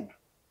then,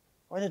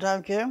 when the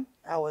time came,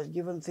 I was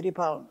given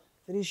 £3,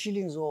 3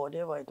 shillings or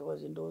whatever it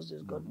was in those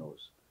days, God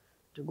knows,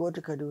 to go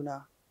to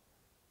Kaduna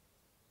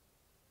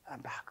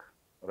and back.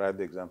 Write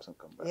the exams and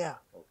come back. Yeah.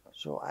 Okay.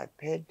 So I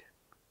paid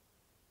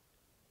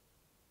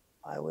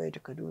my way to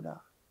Kaduna.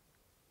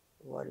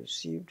 We were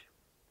received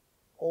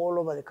all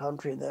over the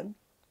country then,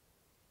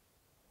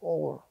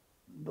 all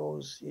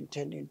those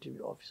intending to be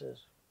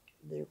officers.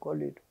 They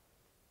call it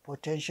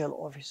potential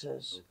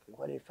officers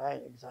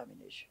qualifying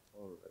examination.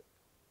 All right.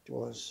 It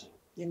was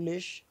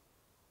English,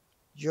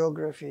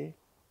 geography,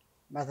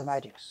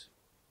 mathematics.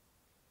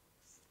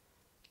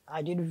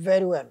 I did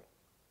very well,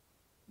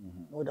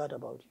 no doubt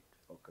about it.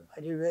 Okay.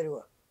 I did very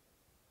well.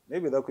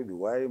 Maybe that could be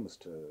why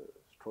Mr.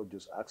 Stroh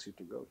just asked you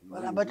to go. He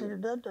Well, knew but you.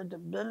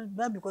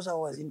 not because I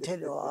was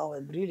intelligent or I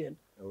was brilliant,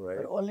 All right.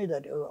 but only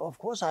that, of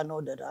course, I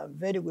know that I'm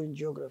very good in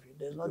geography.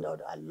 There's no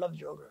doubt. I love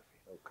geography.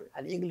 Okay.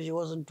 And English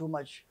wasn't too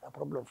much a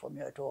problem for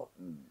me at all.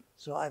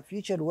 So I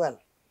featured well.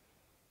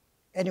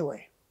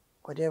 Anyway,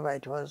 whatever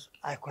it was,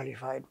 I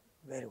qualified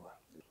very well.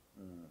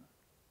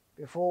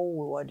 Before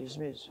we were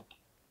dismissed,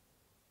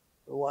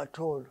 we were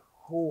told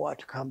who were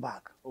to come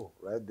back. Oh,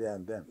 right there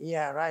and then.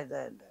 Yeah, right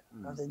there and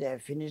then. After they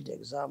had finished the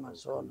exam and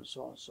so on and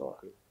so on and so on.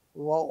 Okay.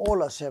 We were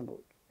all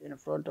assembled in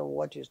front of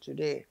what is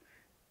today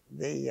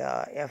the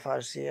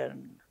FRC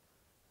and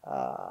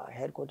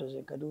headquarters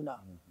in Kaduna,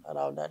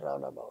 around that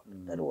roundabout.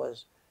 That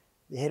was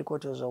the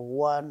headquarters of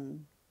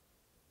one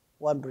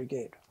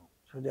brigade.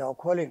 So they are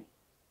calling.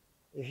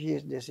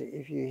 They say,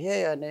 if you hear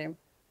your name,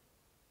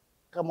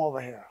 come over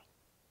here.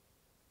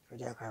 So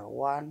they are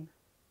 1,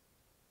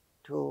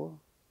 2,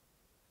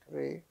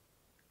 3,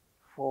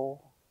 4,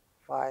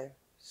 5,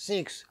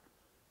 6.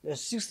 The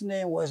 6th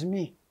name was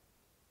me.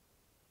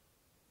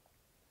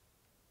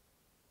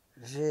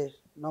 This is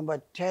number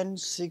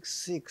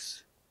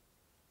 1066.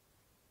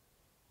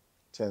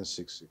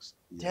 1066.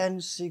 Yeah.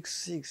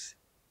 1066.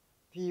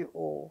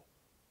 PO.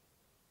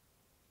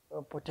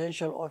 A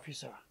potential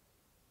officer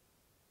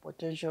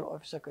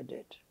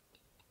cadet.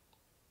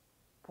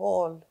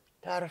 Paul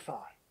Tarfa.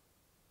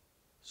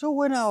 So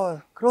when I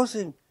was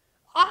crossing,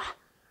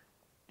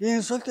 the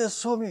instructor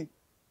saw me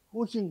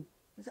walking.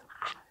 He said,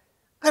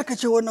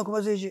 karkace wannan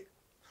kuma zai je.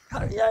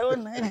 Yeah,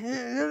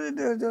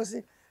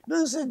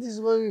 don't say this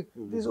way.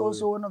 This is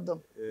also one of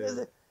them.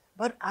 Yeah.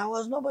 But I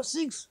was number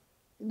 6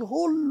 in the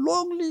whole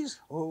long list.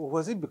 Oh,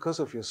 was it because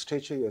of your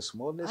stature, your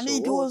smallness? And or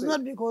it what was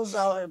not because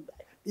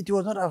it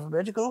was not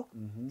alphabetical.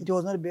 It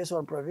was not based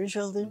on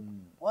provincial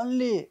thing.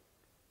 Only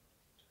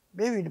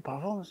maybe the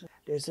performance.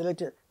 They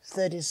selected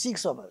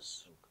 36 of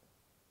us,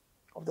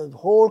 of the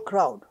whole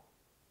crowd,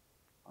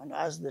 and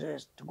asked the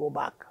rest to go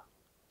back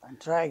and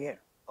try again.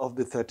 Of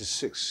the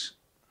 36,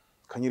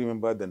 can you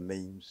remember the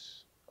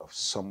names of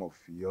some of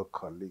your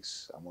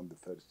colleagues among the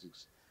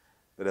 36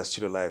 that are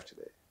still alive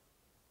today?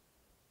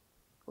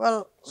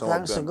 Well, Some of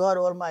thanks to them. God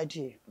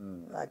Almighty,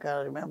 I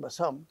can remember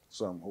some.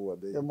 Some, who are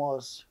they? The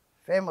most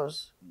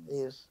famous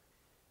is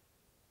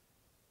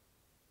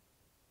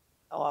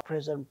our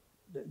president,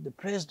 the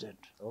president,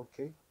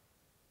 Okay.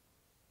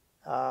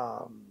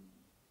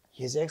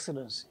 His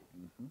Excellency,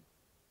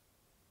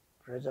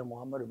 President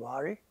Muhammad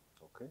Buhari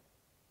Okay.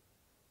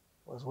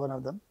 was one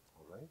of them.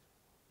 All right.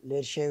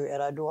 Late Sheikh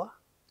Eradua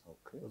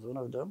Okay. was one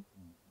of them.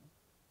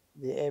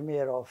 The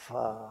Emir of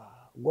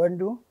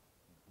Gwandu,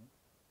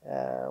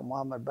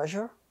 Muhammad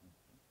Bashir,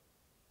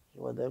 he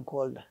was then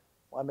called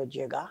Muhammad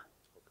Jega.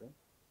 Okay.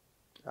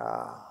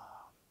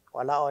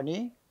 Wala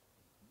Oni,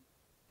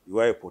 You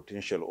are a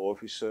potential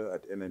officer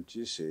at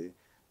NMTC.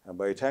 And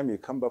by the time you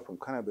come back from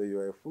Canada, you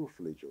are a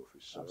full-fledged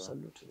officer.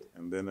 Absolutely.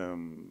 And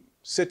then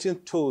setting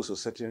toes or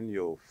setting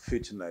your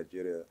feet in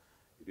Nigeria,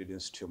 you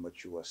didn't stay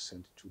much, you were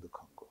sent to the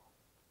Congo.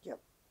 Yep,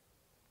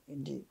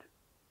 indeed.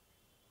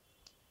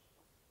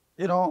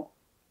 You know,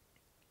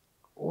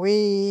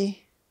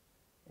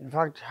 in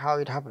fact, how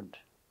it happened,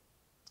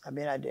 I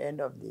mean, at the end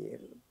of the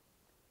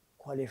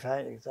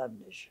qualifying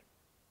examination,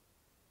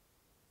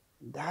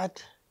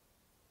 that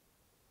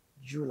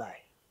July,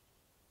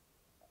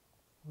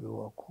 we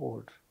were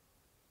called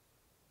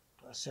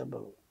to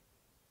assemble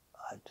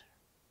at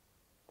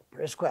the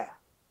press square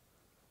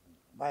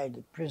by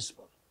the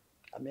principal,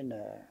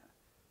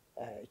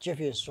 chief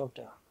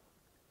instructor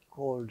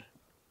called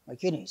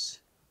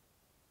McKinney's,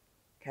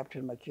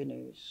 Captain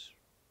McKinney's,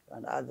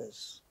 and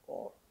others,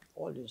 all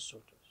the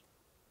instructors.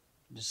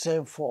 The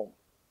same form.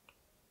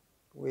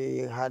 We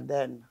had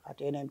then at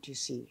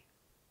NMTC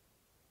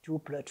 2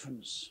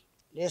 platoons.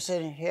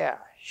 Listen here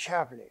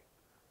sharply.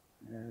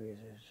 And he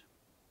says,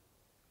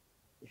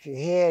 if you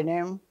hear a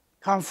name,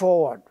 come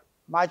forward,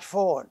 march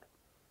forward,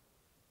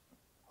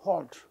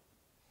 halt,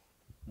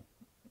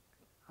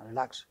 and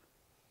relax.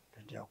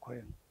 Then they are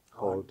going.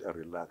 Hold and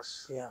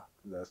relax. Yeah.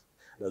 That's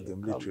the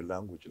military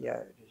language.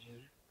 Yeah.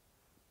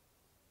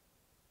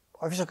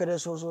 Officer Cadet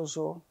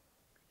so,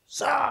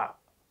 sir.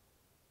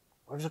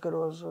 Officer Cadet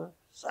also,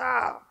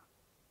 sir.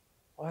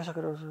 Officer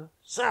Cadet also,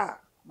 sir.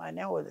 My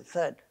name was the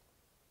third.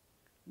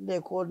 They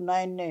called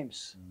 9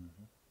 names.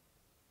 Mm-hmm.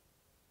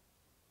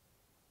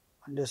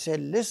 And they said,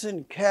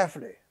 listen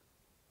carefully.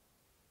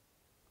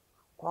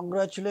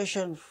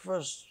 Congratulations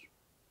first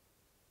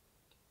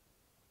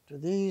to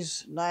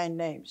these 9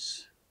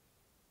 names.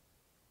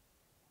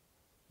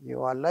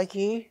 You are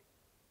lucky,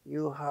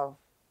 you have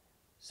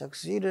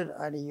succeeded,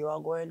 and you are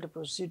going to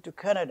proceed to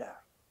Canada.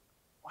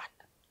 What?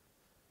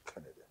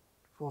 Canada.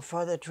 For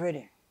further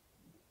training.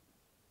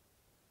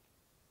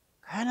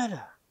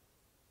 Canada.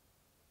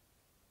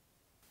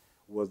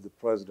 Was the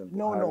president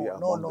No, Buhari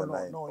no, among the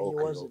 9?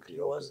 he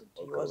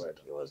wasn't.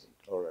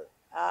 All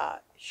right.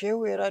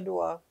 Shehu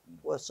Eradua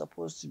was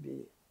supposed to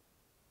be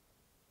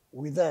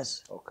with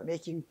us, Okay.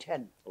 making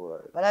 10. All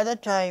right. But at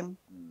that time,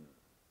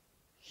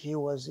 he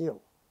was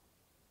ill.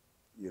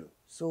 Yeah.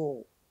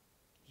 So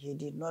he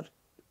did not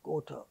go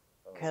to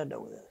Canada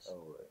with us.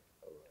 All right.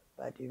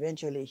 But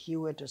eventually he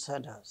went to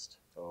Sandhurst.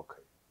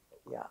 Okay.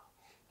 Yeah.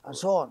 And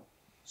so on.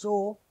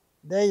 So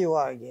there you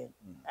are again.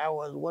 I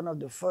was one of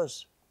the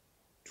first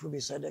to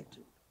be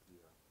selected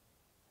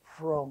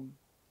from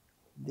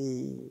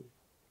the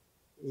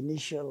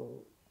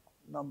initial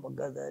number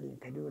gathered in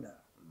Kaduna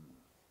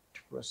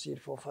to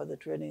proceed for further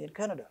training in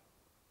Canada.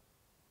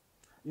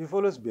 You've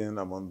always been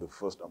among the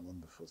first,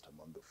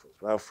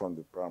 right from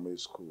the primary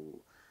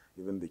school,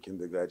 even the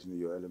kindergarten,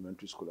 your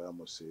elementary school, I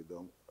must say,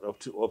 up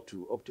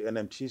to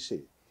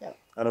NMTC. Yeah.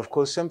 And of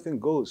course, something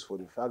goes for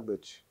the fact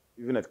that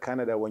even at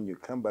Canada, when you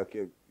come back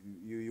here,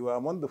 you are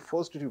among the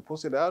first to be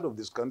posted out of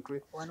this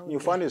country. You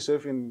find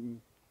yourself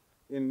in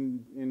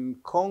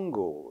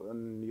Congo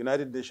and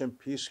United Nations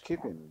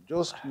peacekeeping,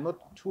 just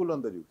not too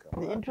long that you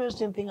come The back.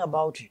 interesting thing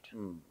about it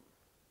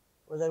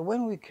was that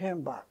when we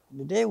came back,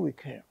 the day we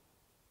came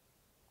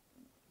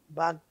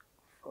back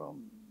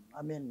from,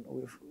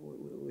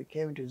 we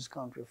came into this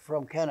country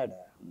from Canada.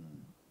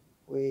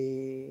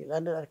 We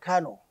landed at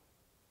Kano.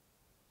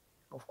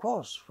 Of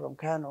course, from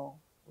Kano,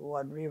 we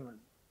were driven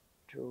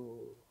to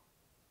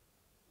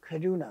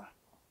Kaduna.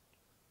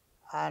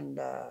 And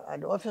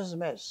at the officers'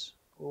 mess,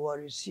 we were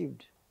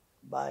received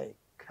by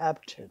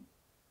Captain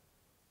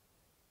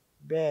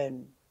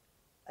Ben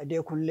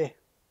Adekunle.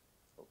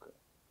 Okay.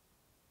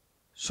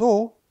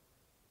 So,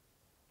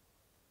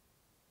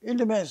 in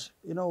the mess,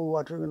 we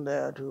were taken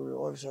there to the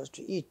officers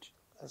to eat.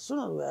 As soon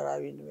as we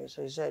arrived in the mess,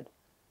 I said,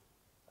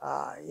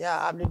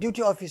 I'm the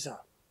duty officer.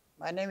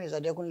 My name is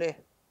Adekunle.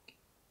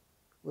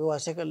 We were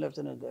second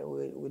lieutenant there.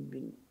 We'd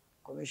been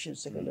commissioned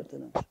second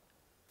lieutenant.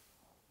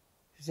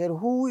 He said,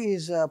 who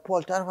is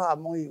Paul Tarfa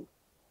among you?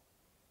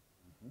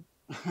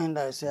 And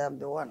I said, I'm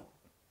the one.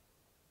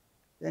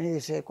 Then he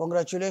said,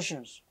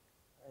 congratulations.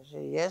 I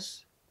said,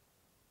 yes.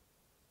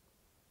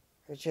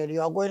 He said,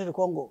 you are going to the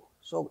Congo,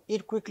 so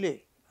eat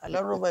quickly. A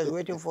Land Rover is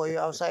waiting for you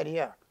outside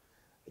here.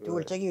 It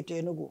will take you to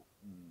Enugu.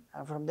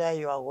 And from there,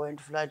 you are going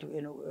to fly to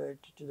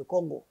the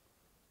Congo.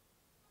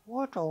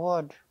 What a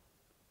word.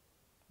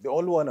 The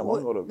only one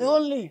among all of The you.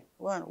 only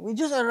one. We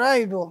just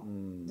arrived,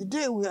 the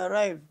day we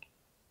arrived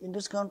in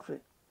this country.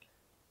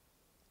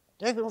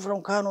 Taken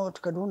from Kano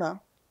to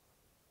Kaduna,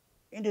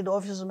 into the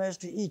officer's mess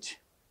to eat.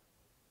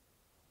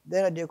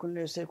 Then they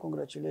couldn't say,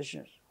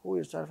 congratulations. Who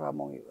is Tarfa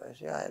among you? I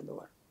say, I am the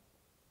one.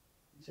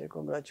 He said,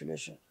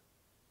 congratulations.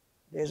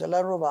 There's a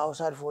Land Rover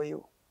outside for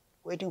you,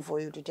 waiting for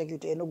you to take you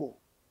to Enugu.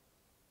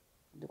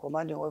 The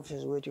commanding officer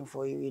is waiting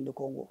for you in the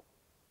Congo.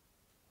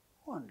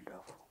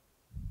 Wonderful.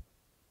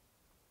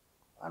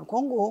 And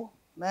Congo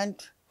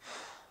meant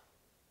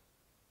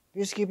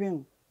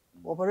peacekeeping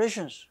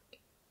operations.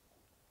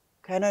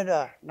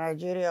 Canada,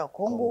 Nigeria,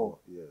 Congo,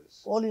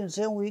 yes. all in the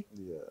same week.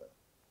 Yeah.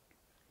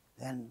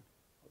 Then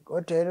we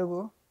got to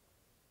Enugu.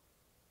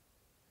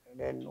 And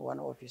then one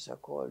officer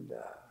called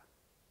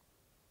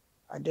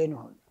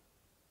Adenhon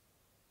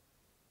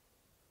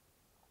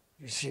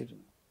received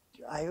me.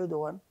 Are you the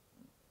one?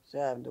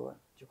 Say, I'm the one.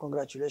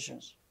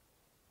 Congratulations.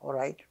 All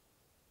right.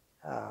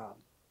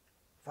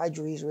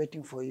 Faju is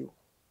waiting for you.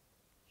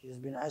 He's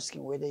been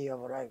asking whether you have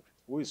arrived.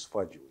 Who is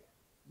Faju?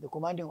 The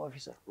commanding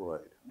officer.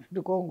 Right.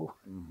 The Congo.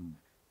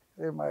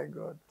 Oh my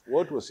God.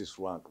 What was his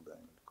rank then,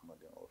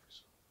 commanding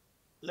officer?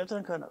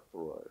 Lieutenant Colonel.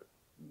 Right.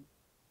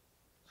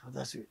 So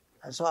that's it.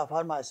 And so I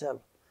found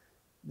myself.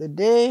 The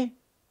day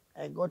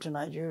I got to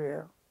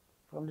Nigeria,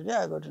 from the day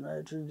I got to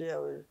Nigeria to the day I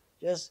was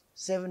just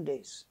 7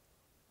 days.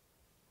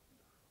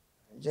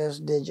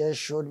 They just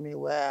showed me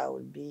where I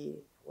would be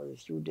for a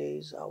few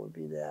days. I would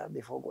be there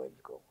before going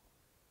to Congo.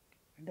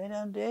 And then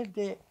on that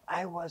day,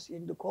 I was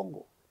in the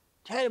Congo.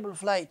 Terrible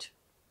flight.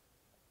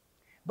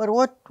 But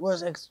what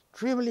was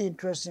extremely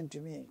interesting to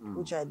me,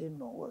 which I didn't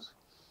know, was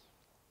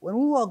when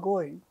we were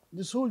going,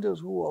 the soldiers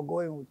who were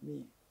going with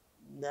me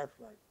in that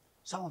flight,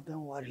 some of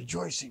them were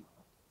rejoicing.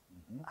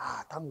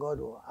 Thank God,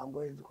 I'm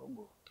going to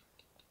Congo.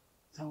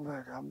 Thank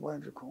God, I'm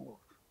going to Congo.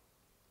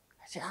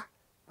 I said,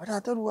 but I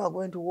thought we were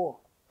going to war.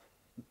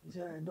 He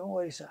said, don't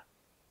worry, sir.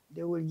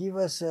 They will give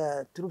us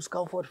troops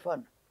comfort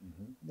fund.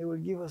 They will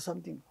give us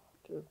something.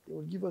 They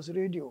will give us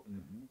radio.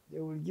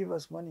 They will give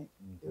us money.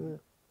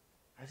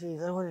 I said, is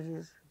that what it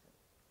is?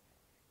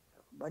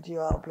 But you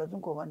are a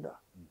platoon commander.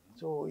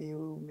 So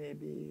you may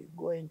be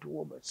going to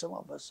war, but some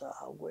of us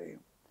are going.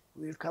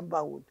 We'll come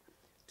back with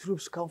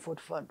troops comfort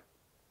fund.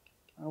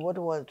 And what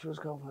was troops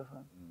comfort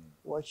fund?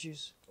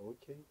 Watches,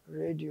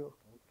 radio,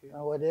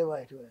 and whatever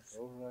it was.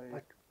 All right.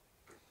 But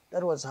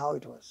that was how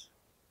it was.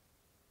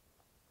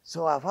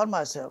 So I found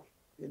myself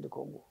in the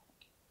Congo.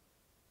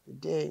 A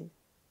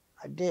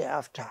day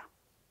after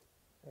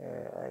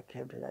I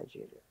came to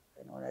Nigeria.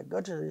 And when I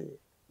got to the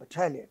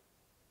battalion,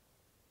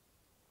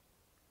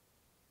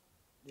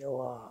 there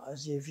were,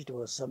 as if it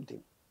was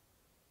something,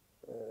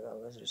 I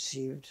was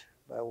received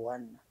by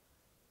one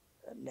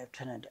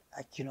Lieutenant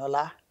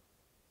Akinola.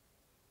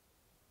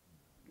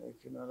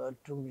 Akinola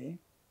took me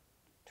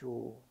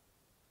to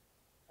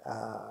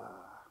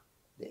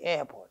the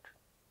airport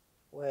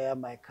where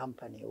my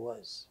company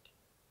was.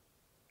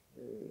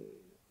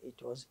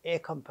 It was a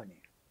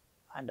company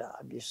under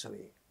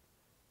Abisoye.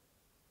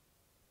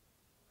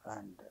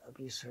 And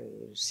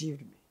Abisoye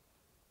received me.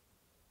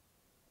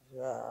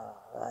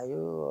 Are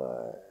you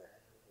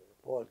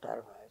Paul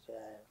Tarfa? I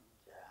said,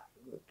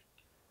 yeah, good.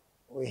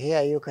 We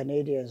hear you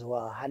Canadians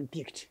were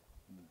handpicked.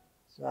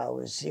 So I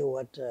will see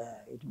what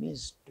it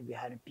means to be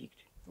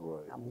handpicked.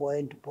 Right. I'm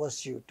going to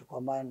post you to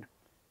command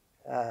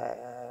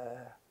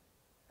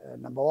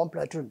number 1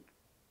 platoon.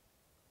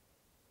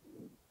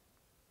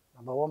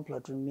 Number 1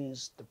 platoon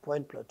means the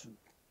point platoon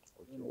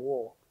in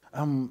war.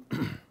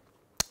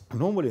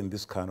 Normally in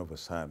this kind of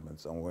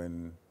assignments, and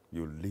when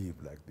you leave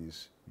like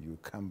this, you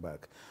come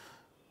back.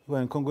 You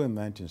were in Congo in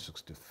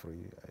 1963,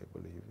 I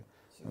believe.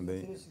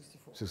 63,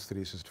 64.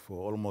 63, 64,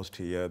 almost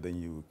a year,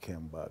 then you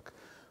came back.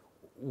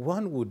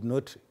 One would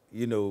not,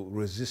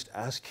 resist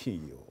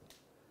asking you,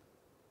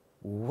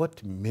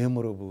 what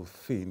memorable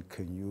thing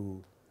can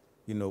you,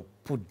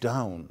 put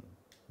down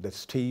that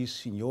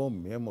stays in your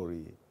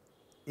memory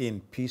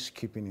in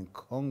peacekeeping in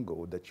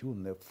Congo that you'll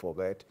never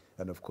forget,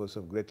 and of course,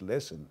 of great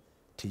lesson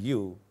to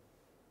you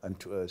and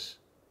to us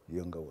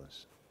younger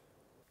ones?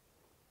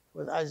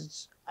 But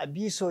as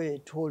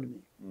Abisoye told me,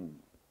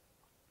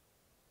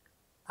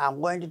 I'm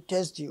going to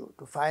test you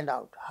to find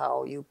out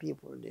how you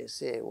people, they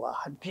say, were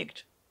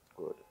handpicked.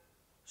 Good.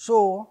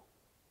 So,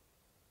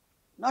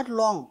 not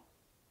long,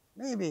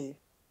 maybe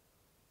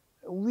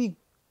a week,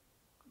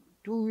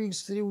 2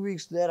 weeks, 3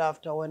 weeks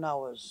thereafter when I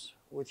was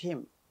with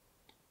him,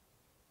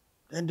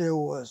 then there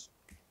was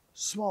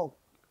smoke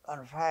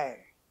and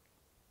fire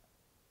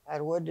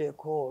at what they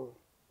call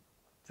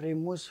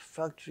Primus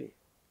factory.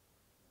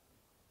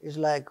 It's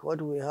like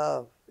what we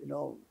have,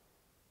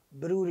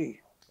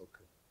 brewery.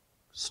 Okay.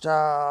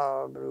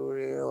 Star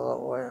Brewery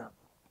or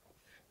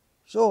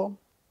so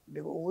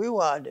we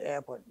were at the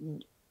airport,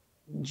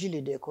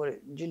 Njili, they call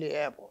it, Njili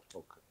Airport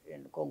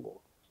in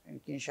Congo, in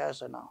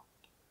Kinshasa now.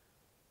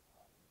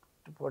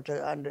 To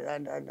protect,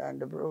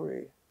 and the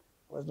brewery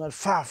was not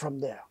far from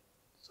there.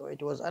 So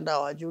it was under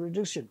our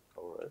jurisdiction,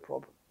 the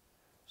problem.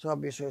 So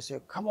Abisoye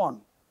said, come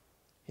on,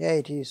 here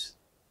it is,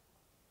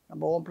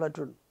 number 1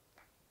 platoon.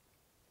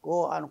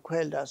 Go and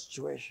quell that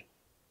situation.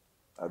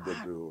 At the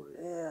brewery?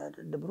 Yeah,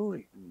 the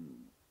brewery.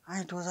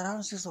 And it was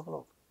around 6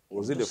 o'clock.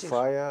 Was it a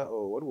fire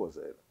or what was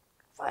it?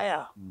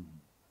 Fire.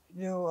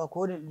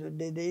 According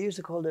they used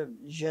to call them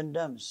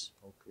gendarmes.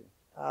 Okay.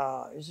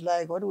 It's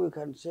like what we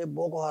can say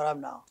Boko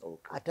Haram now,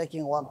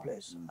 attacking one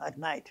place at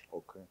night.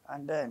 Okay.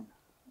 And then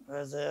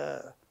as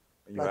a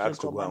platoon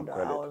commander,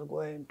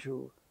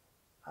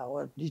 I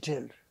was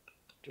detailed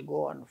to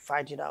go and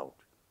fight it out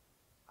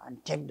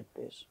and take the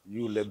place.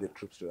 You led the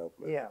troops to that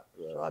place? Yeah.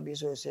 Right. So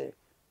Abisoye said,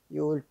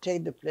 you will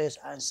take the place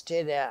and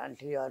stay there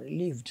until you are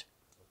relieved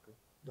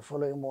the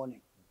following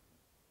morning.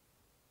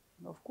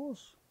 And of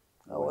course,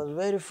 I was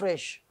very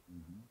fresh.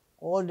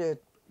 All the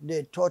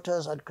They taught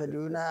us at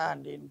Kaduna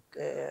and in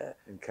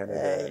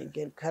Canada.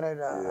 in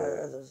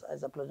Canada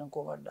as a platoon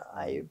commander.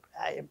 I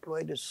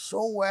employed it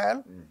so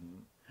well.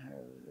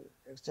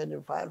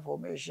 Extended file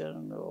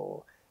formation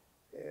or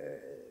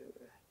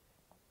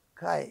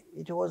Kai.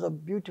 It was a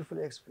beautiful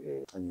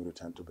experience. And you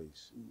returned to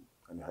base.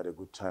 And you had a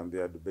good time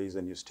there at the base,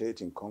 and you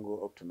stayed in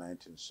Congo up to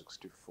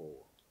 1964.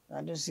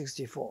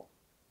 1964.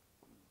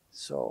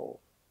 So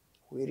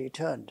we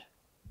returned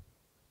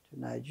to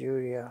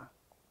Nigeria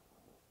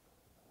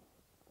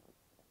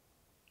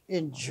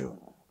in June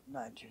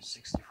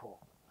 1964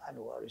 and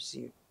were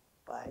received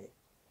by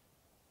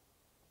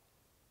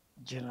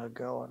General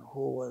Gowan,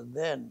 who was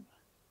then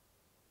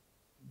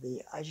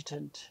the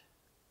adjutant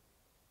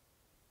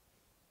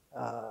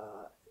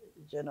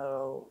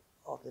general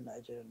of the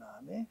Nigerian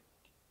army.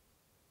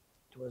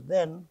 It was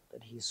then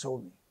that he saw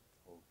me.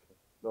 Okay.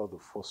 That was the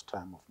first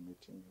time of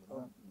meeting you,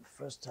 right?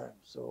 First time.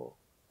 So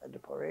at the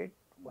parade,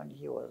 when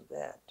he was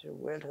there to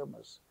welcome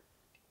us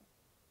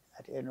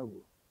at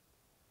Enugu,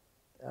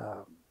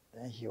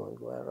 then he was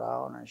going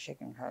around and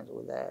shaking hands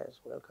with us,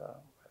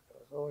 welcome.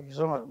 So he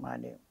saw my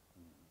name,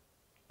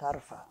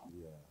 Tarfa.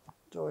 Yeah.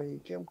 So he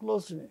came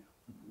close to me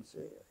and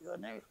said, "Your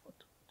name is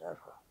what?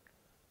 Tarfa?" I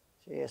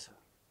said, "Yes, sir."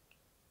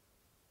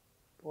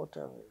 What?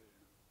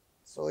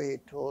 So he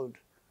told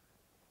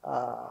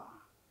the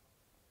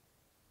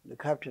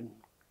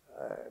captain,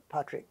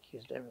 Patrick,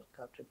 his name is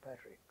Captain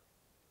Patrick.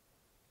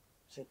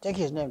 He said, "Take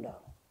his name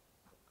down."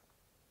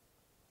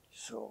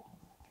 So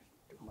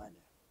he took my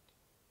name.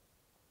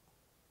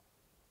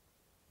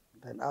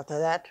 Then after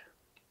that,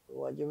 we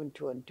were given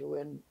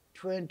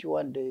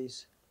 21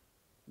 days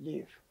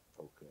leave.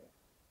 Okay.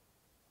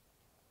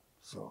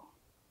 So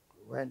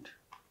we went.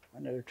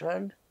 When I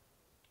returned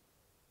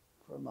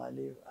from my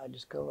leave, I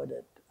discovered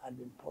that I'd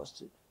been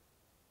posted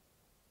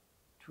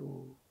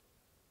to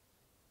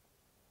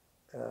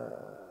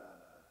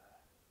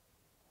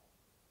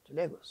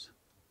Lagos.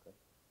 Okay.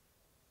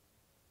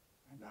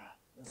 And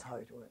that's how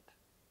it went.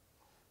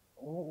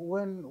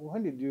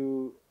 When did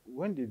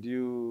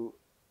you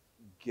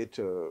get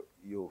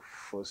your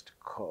first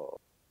call?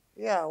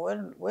 Yeah,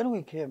 when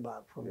we came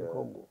back from the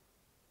Congo,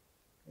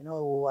 we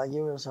were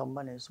given some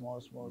money,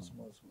 small. So I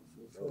said,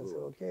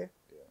 okay.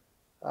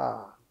 Yeah.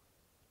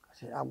 I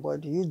said, I'm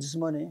going to use this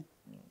money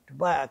to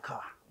buy a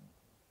car.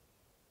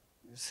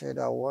 He said,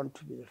 I want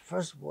to be the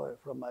first boy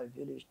from my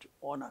village to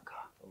own a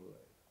car. All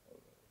right.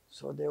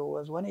 So there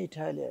was one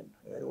Italian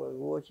that was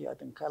working at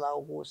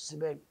Nkalago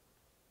cement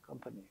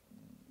company.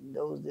 In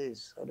those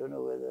days, I don't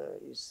know whether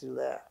he's still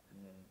there.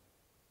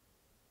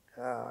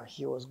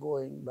 He was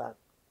going back.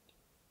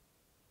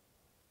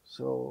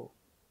 So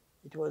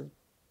it was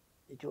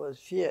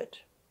Fiat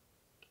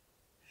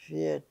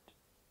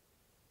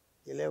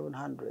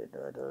 1100.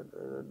 I don't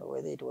know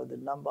whether it was the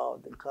number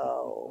of the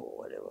car or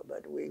whatever,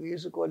 but we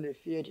used to call it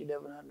Fiat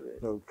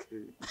 1100.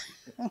 Okay.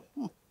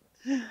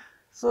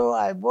 So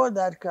I bought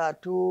that car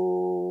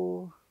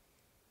to,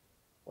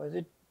 is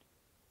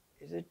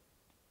it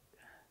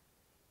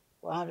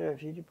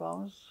 150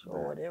 pounds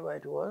or whatever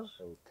it was.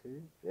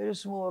 Okay. Very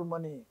small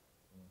money,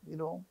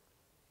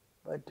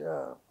 But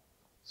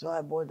so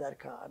I bought that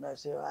car and I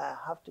said, I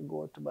have to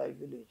go to my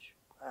village.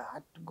 I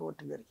had to go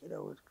to Garkida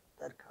with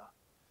that car.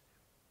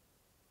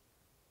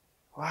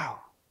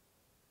 Wow.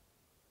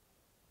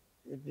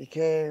 It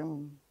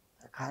became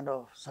a kind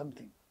of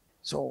something.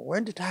 So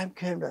when the time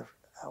came that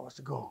I was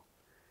to go,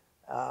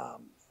 I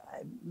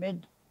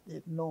made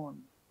it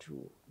known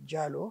to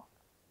Jalo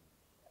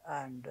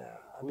and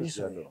Who's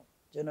Abisoy. Jalo?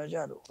 General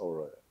Jalo. All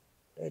right.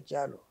 That's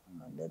Jalo,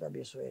 and that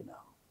Abisoy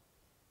now.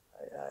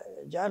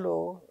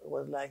 Jalo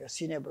was like a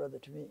senior brother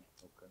to me.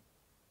 Okay.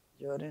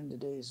 During the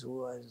days who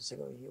was in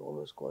secondary, he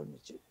always called me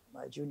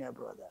my junior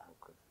brother.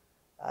 Okay.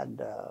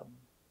 And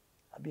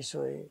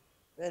Abisoy,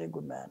 very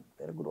good man,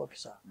 very good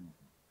officer.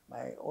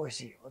 My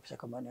OC, officer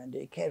commander, and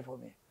they cared for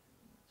me.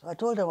 So I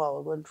told them I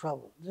was going to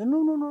travel. They said,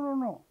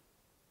 no.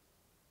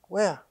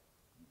 Where?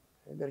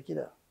 In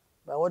Garkida.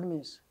 By what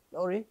means?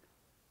 Lorry? I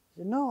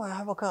said, no, I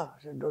have a car.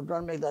 I said,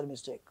 don't make that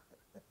mistake.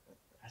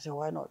 I said,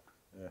 why not?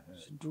 I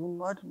said, do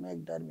not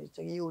make that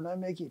mistake. You will not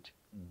make it.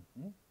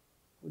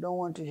 We don't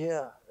want to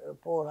hear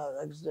Paul has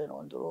an accident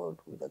on the road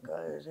with a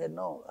car. I said,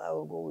 no, I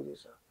will go with you,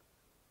 sir.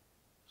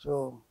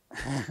 So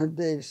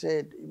they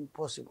said,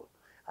 impossible.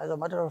 As a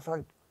matter of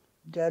fact,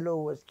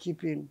 Jalo was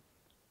keeping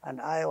an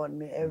eye on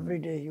me. Every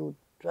day he would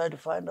try to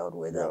find out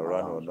whether I'm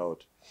run around. or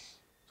not.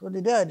 So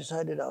the day I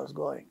decided I was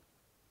going,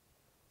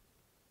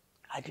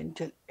 I didn't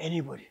tell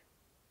anybody.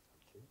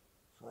 Okay.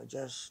 So I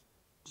just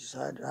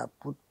decided I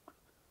put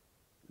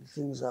the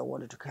things I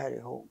wanted to carry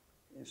home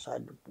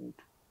inside the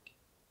boot.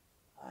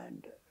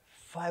 And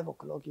 5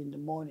 o'clock in the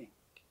morning,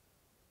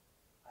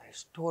 I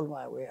stole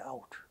my way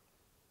out.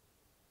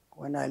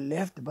 When I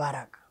left the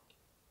barrack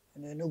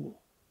in Enugu,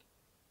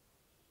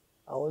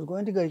 I was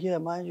going to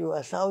Garkida, mind you,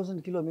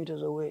 1,000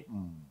 kilometers away.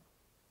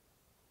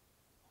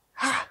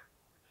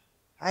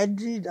 I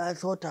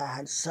thought I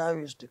had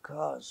serviced the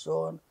car and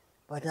so on,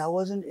 but I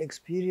wasn't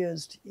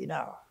experienced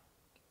enough.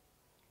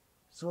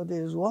 So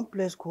there is one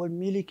place called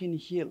Milliken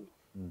Hill.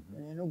 in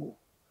Enugu.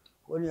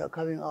 When you are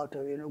coming out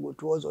of Enugu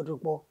towards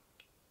Otokpo,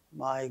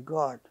 my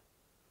God,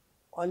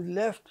 on the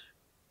left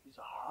is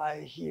a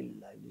high hill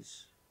like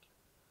this.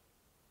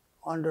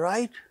 On the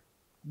right,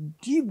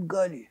 deep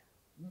gully.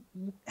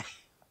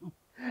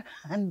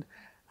 And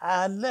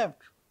I had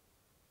left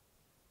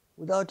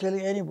without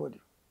telling anybody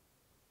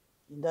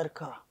in that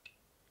car.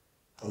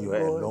 And you were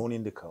alone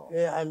in the car?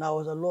 Yeah, and I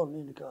was alone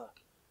in the car.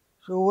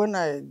 So when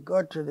I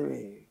got to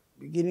the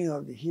beginning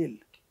of the hill,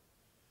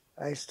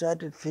 I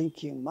started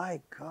thinking,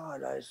 my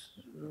God, I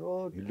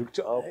rode. You looked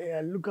up?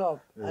 I looked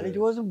up, and it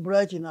wasn't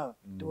bright enough.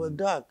 It was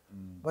dark,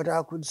 but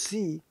I could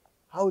see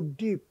how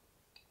deep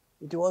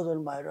it was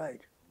on my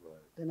right.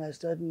 Then I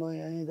started knowing,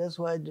 and that's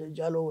why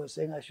Jalo was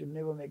saying I should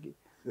never make it.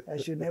 I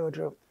should never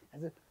drop.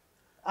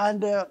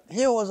 And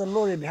here was a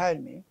lorry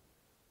behind me.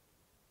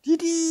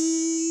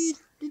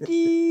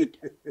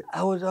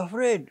 I was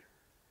afraid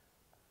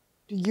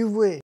to give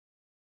way.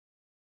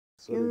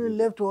 Even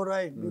left or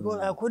right, because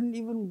I couldn't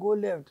even go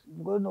left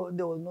because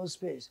there was no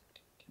space.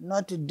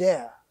 Not to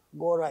dare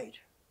go right.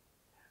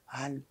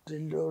 And the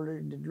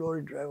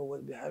lorry driver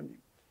was behind me.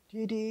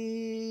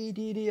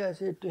 I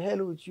said, to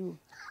hell with you.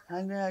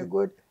 And then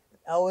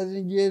I was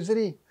in gear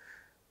 3.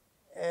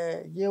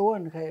 Gear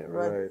 1,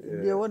 right?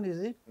 Yeah. Gear 1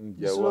 is it?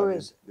 The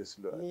slowest.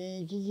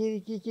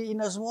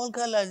 In a small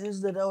car like this,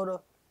 that I would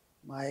have,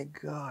 my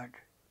God.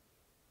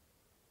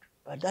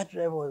 But that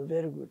driver was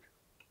very good.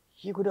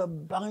 He could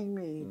have banged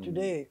me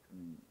today.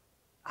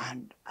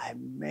 And I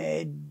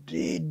made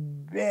it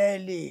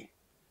barely.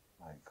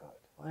 My God.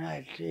 When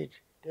I did,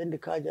 then the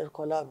car just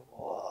collapsed.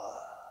 Oh.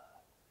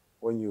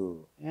 When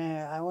you...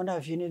 Yeah, I wonder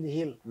if you need the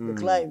hill, the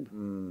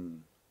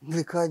climb.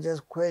 The car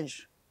just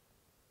quenched.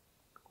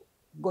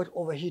 Got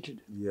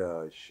overheated.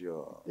 Yeah,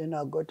 sure. Then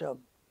I got up.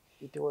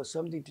 It was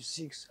something to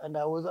 6, and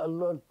I was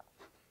alone.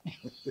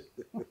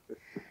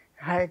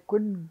 I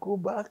couldn't go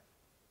back.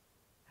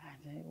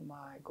 And then,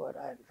 my God,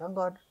 thank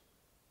God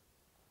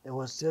there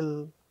was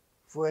still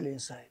fuel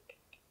inside,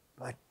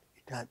 but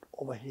it had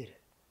overheated.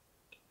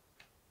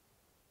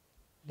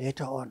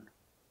 Later on,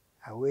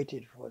 I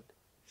waited for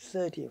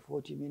 30 or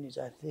 40 minutes,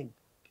 I think,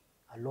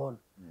 alone.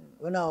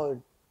 When I was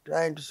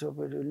trying to stop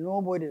it,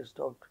 nobody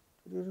stopped.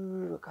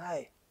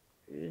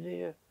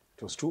 It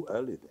was too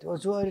early then. It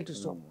was too early to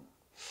stop.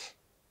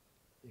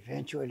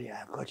 Eventually,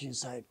 I got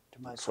inside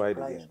to my surprise.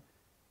 Tried again.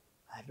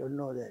 I don't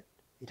know that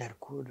it had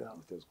cooled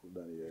down. It was cooled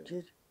down, yeah. It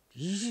did.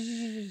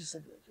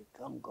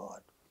 Thank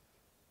God.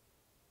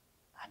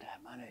 And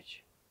I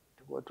managed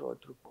to go to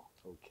Otrupo.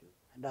 Okay.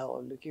 And I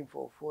was looking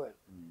for fuel.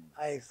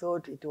 I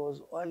thought it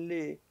was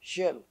only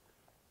Shell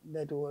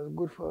that was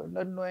good for,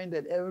 not knowing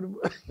that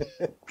everybody.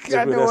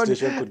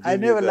 I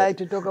never like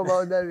to talk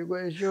about that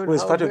because it showed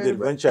it's part of the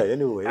adventure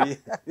anyway.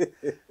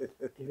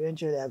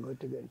 Eventually, I got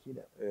to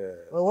Garkida. Yeah.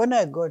 But when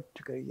I got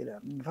to Garkida,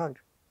 in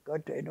fact,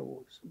 got to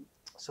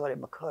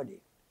Makadi,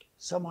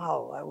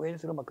 somehow I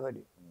went through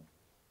Makadi.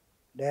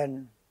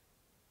 Then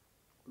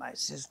my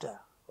sister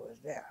was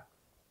there.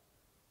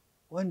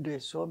 When they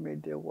saw me,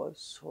 they were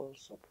so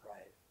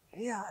surprised.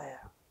 Here I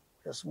am,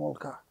 a small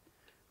car.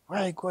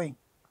 Where are you going?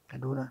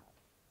 Kaduna.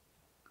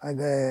 I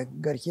got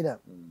Garkida.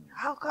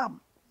 How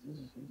come? This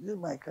is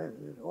my car.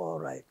 All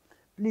right.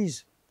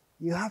 Please,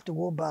 you have to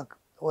go back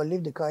or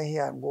leave the car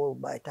here and go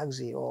by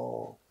taxi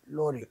or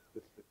lorry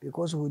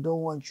because we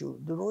don't want you.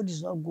 The road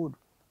is not good.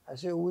 I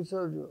said, we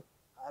told you.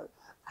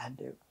 And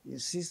they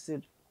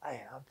insisted I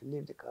have to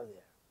leave the car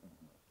there.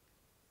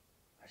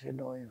 I said,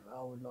 no,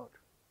 I will not.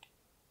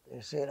 They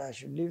said I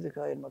should leave the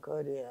car in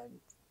Makadi and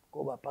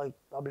go by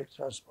public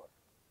transport.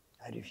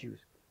 I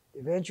refused.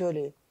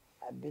 Eventually,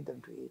 I beat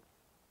them to it,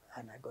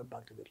 and I got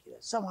back to Garkida.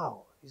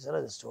 Somehow, it's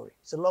another story.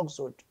 It's a long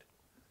story,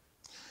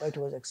 but it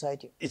was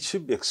exciting. It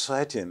should be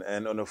exciting.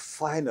 And on a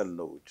final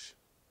note,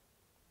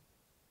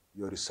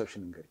 your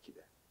reception in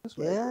Garkida.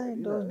 Yeah,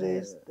 in those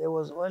days, there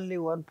was only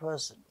one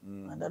person,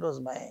 and that was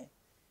my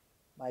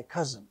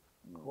cousin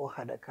who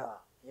had a car.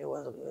 He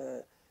was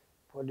a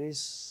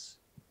police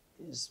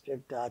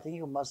inspector. I think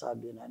he must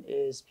have been an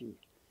ASP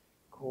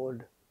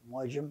called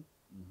Mojim.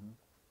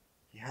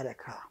 He had a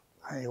car,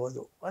 and he was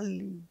the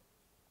only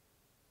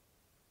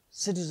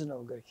citizen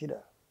of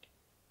Garkida,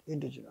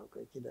 indigenous of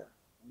Garkida,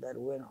 that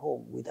went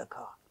home with a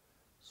car.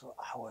 So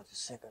I was the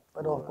second.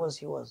 But of course,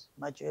 he was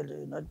much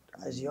elder, not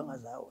as young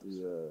as I was.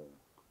 Yeah.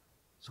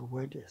 So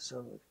when they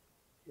saw it,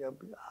 he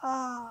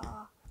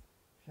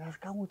has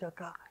come with a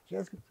car.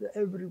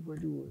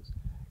 Everybody was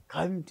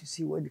coming to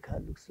see what the car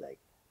looks like.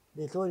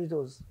 They thought it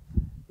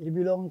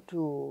belonged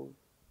to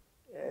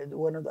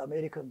one of the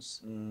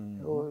Americans.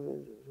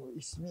 So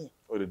it's me.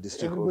 Or the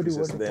district Everybody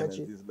officers wanted to then touch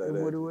and it. things like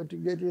Everybody that. wanted to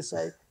get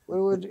inside.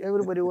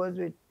 Everybody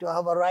wanted to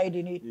have a ride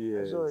in it.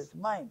 Yes. So it's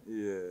mine.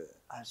 Yeah.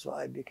 And so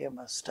I became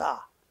a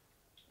star.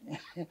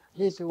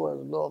 History was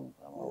long.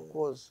 Of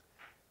course,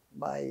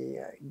 my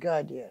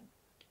guardian,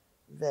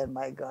 then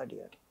my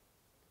guardian,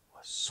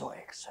 was so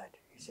excited.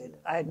 He said,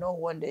 I know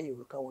one day you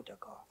will come with a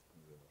car.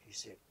 He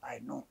said, I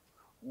know.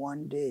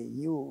 One day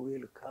you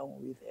will come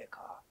with a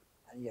car.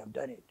 And you have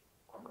done it.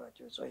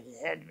 Congratulations. So he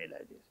held me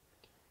like this.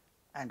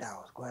 And I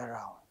was going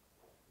around.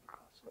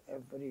 So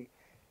every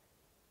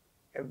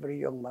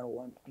young man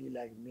wants to be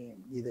like me,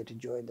 either to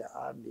join the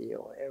army,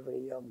 or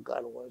every young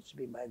girl wants to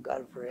be my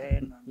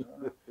girlfriend.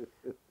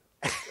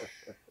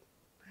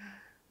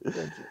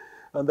 Thank you.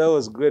 And that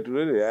was great,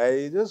 really.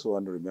 I just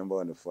want to remember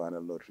on the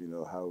final note, you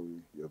know, how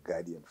your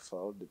guardian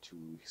felt that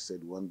you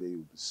said one day you'll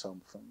be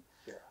something.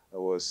 Yeah. I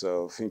was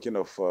thinking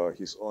of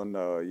his own,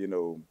 you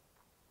know,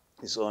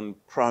 his own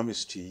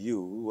promise to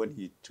you when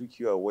he took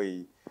you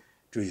away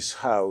to his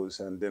house,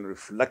 and then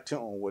reflecting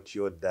on what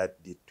your dad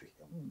did to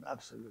him.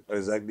 Absolutely.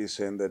 Exactly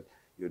saying that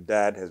your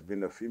dad has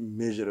been of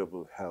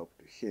immeasurable help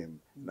to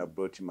him, and I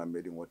brought him and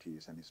made him what he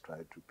is, and he's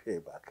tried to pay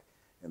back.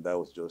 And that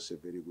was just a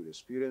very good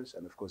experience.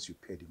 And of course, you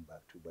paid him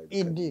back too by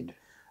Indeed.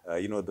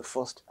 you know, the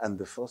first, and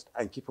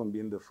keep on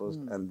being the first,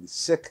 and the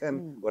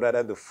second, or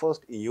rather the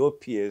first in your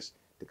peers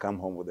to come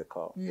home with a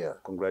car. Yeah.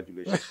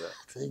 Congratulations, sir.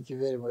 Thank you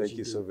very much. Thank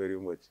you so very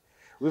much.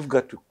 We've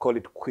got to call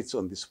it quits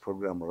on this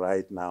program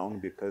right now,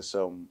 because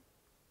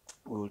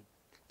we'll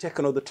take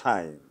another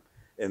time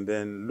and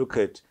then look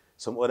at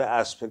some other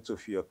aspects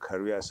of your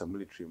career as a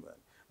military man,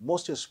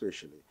 most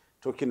especially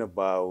talking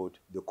about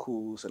the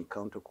coups and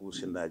counter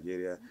coups in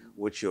Nigeria,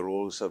 what your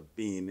roles have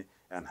been,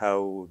 and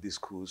how these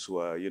coups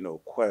were, you know,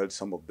 quelled,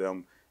 some of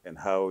them, and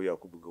how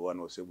Yakubu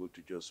Gowon was able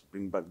to just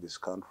bring back this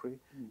country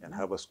and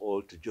have us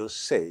all to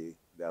just say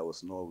there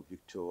was no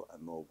victor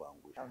and no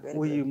vanquish.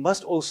 We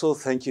must also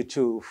thank you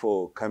too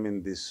for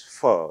coming this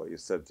far.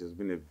 It's that there's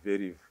been a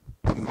very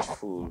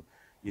beautiful,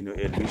 you know,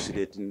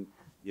 elucidating,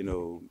 you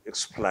know,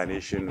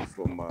 explanation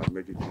from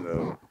Major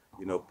General,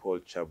 you know, Paul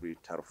Chabri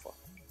Tarfa.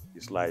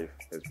 His life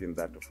has been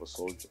that of a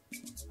soldier,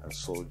 and a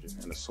soldier,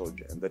 and a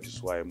soldier. And that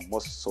is why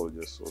most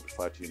soldiers will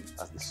refer to him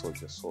as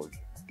the soldier.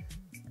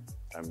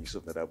 I'm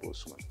Yusuf Nadabo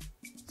Usman.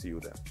 See you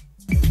then.